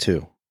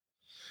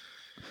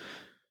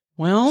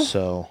 Well,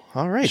 so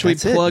all right. Should we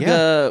plug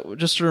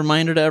just a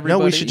reminder to everybody?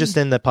 No, we should just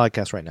end the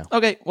podcast right now.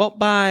 Okay. Well,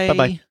 bye.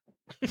 Bye.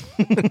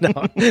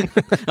 No.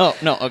 Oh,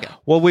 no. Okay.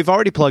 Well, we've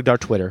already plugged our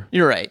Twitter.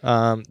 You're right.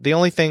 The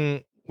only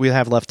thing we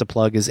have left to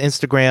plug is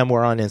Instagram.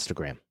 We're on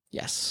Instagram.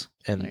 Yes.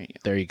 And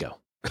there you go.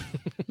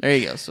 There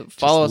you go. So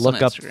follow us on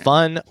Instagram. Look up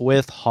Fun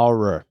with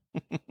Horror.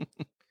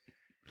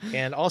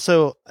 And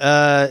also,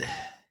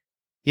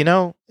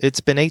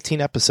 it's been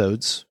 18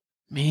 episodes.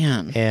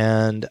 Man.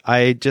 And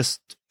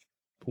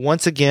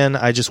once again,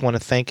 I just want to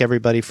thank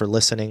everybody for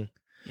listening.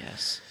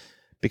 Yes.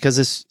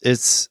 Because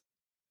it's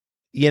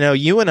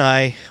you and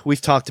I,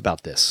 we've talked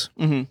about this.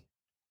 Mm-hmm.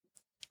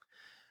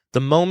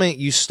 The moment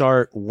you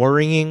start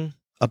worrying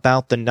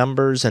about the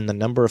numbers and the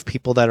number of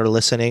people that are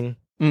listening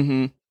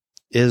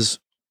is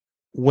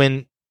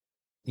when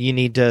you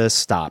need to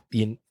stop.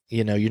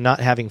 You're not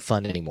having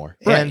fun anymore.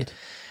 Right. And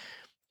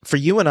for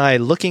you and I,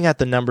 looking at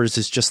the numbers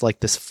is just like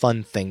this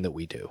fun thing that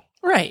we do.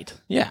 Right.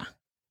 Yeah.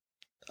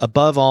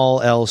 Above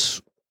all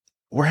else,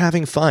 we're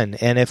having fun.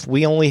 And if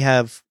we only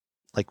have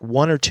like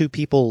one or two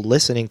people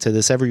listening to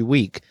this every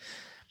week,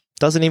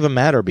 doesn't even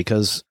matter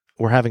because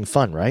we're having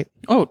fun, right?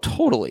 Oh,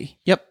 totally.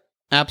 Yep.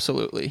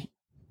 Absolutely.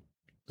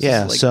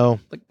 Yeah. So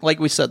like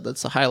we said,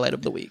 that's the highlight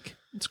of the week.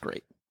 It's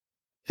great.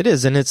 It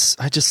is. And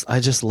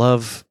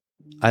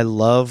I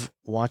love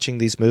watching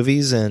these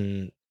movies,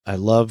 and I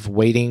love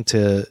waiting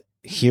to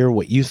hear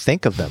what you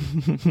think of them.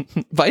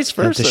 Vice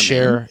versa.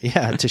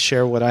 And to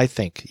share what I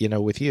think,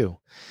 with you,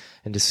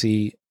 and to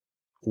see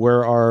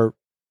where our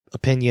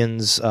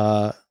opinions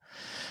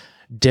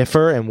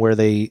differ and where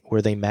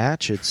they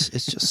match. It's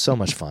just so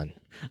much fun.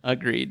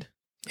 Agreed.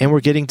 And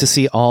we're getting to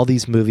see all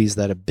these movies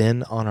that have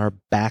been on our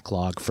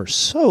backlog for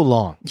so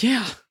long.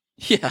 Yeah.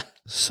 Yeah.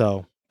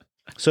 So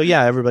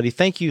yeah, everybody,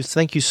 thank you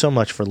so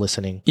much for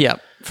listening. Yeah,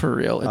 for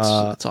real.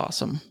 It's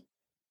awesome.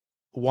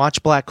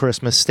 Watch Black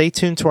Christmas. Stay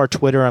tuned to our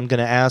Twitter. I'm going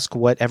to ask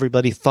what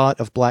everybody thought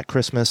of Black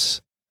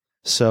Christmas.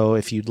 So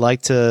if you'd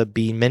like to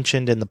be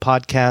mentioned in the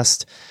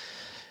podcast,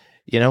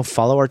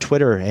 follow our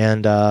Twitter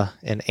and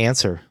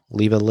answer.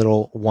 Leave a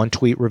little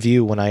one-tweet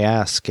review when I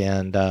ask,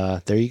 and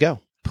there you go.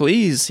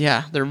 Please,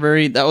 yeah.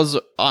 That was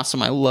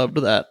awesome. I loved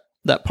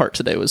that part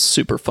today. It was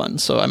super fun.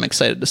 So I'm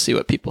excited to see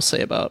what people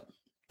say about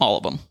all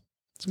of them.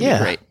 It's gonna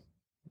be great.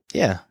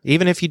 Yeah.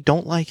 Even if you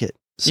don't like it.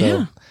 So, yeah.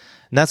 And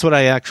that's what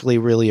I actually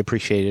really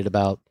appreciated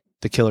about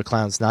the Killer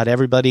Klowns. Not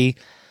everybody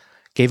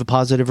gave a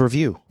positive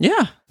review.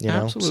 Yeah.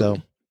 Absolutely.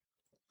 So,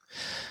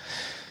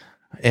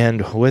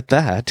 and with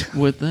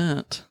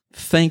that,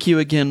 thank you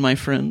again, my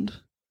friend,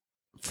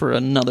 for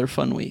another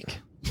fun week.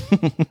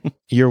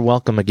 You're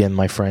welcome again,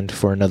 my friend,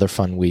 for another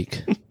fun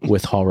week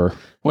with horror.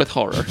 With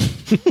horror.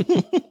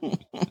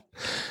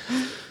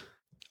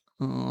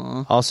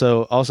 Aw.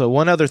 Also,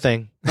 one other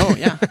thing. Oh,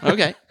 yeah.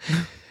 Okay.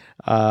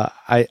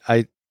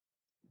 I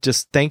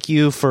just thank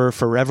you for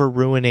forever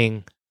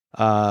ruining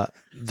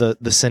the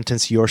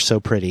sentence "You're so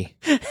pretty."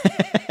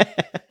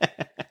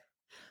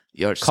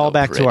 You're Call so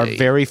back to our pretty.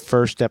 very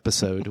first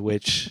episode,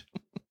 which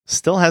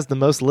still has the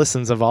most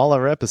listens of all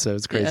our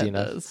episodes. Yeah, Crazy it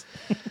enough. does.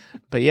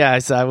 But yeah,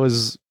 I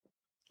was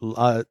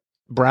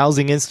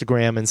browsing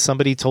Instagram, and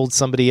somebody told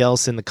somebody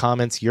else in the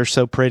comments, "You're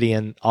so pretty,"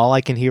 and all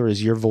I can hear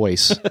is your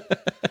voice.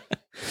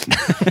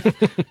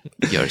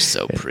 You're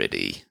so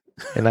pretty.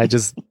 And I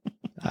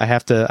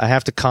have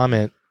to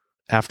comment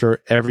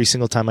after every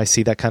single time I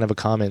see that kind of a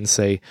comment and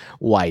say,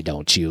 "Why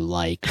don't you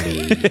like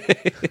me?"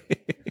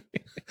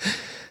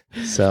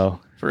 So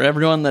For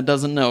everyone that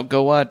doesn't know,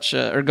 go watch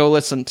or go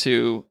listen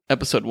to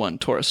episode 1,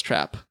 Tourist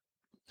Trap.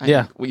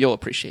 Yeah. You'll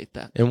appreciate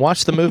that. and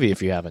watch the movie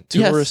if you haven't.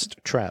 Yes. Tourist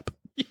Trap.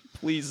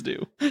 Please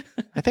do.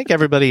 I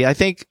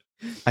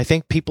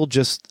think people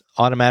just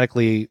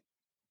automatically,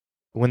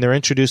 when they're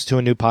introduced to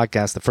a new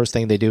podcast, the first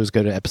thing they do is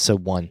go to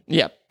episode 1,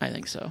 Yep, I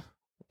think so.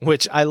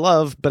 which I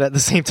love. But at the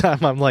same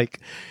time, I'm like,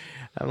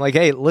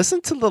 hey,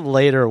 listen to the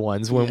later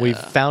ones when we've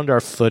Yeah. found our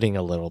footing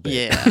a little bit.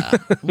 Yeah,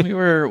 we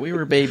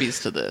were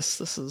babies to this.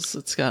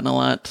 It's gotten a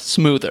lot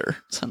smoother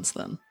since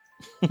then.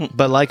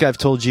 But like I've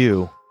told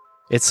you,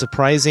 it's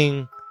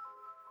surprising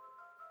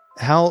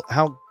how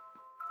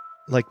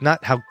like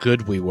not how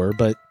good we were,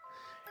 but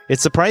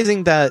it's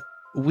surprising that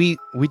we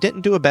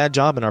didn't do a bad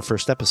job in our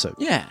first episode.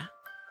 Yeah,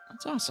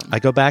 that's awesome. I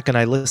go back and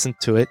I listen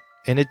to it,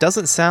 and it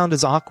doesn't sound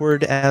as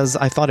awkward as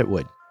I thought it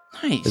would.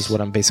 Nice. Is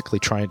what I'm basically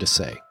trying to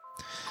say.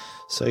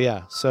 So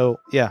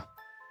yeah.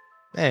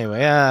 Anyway,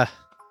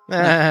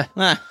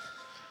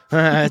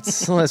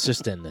 let's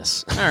just end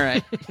this. All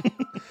right.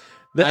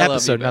 The I love you,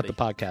 episode, not buddy. the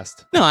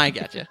podcast. No, I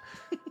got you.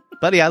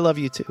 Buddy, I love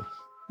you too.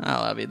 I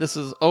love you. This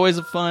is always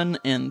a fun,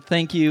 and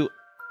thank you,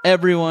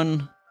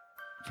 everyone,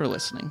 for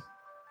listening.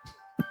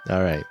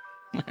 All right.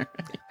 All right.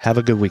 Have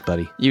a good week,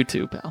 buddy. You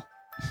too, pal.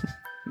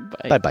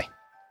 Bye. Bye-bye.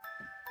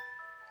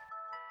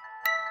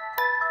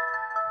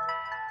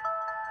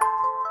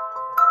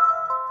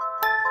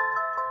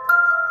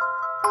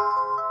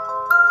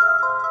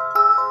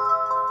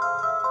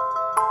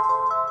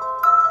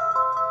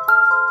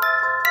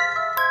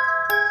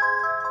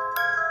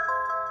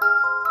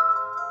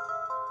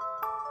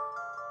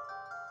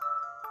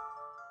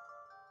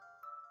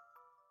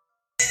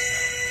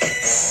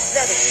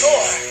 Another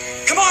door.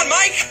 Come on,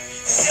 Mike.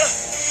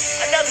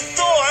 Another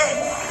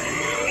door.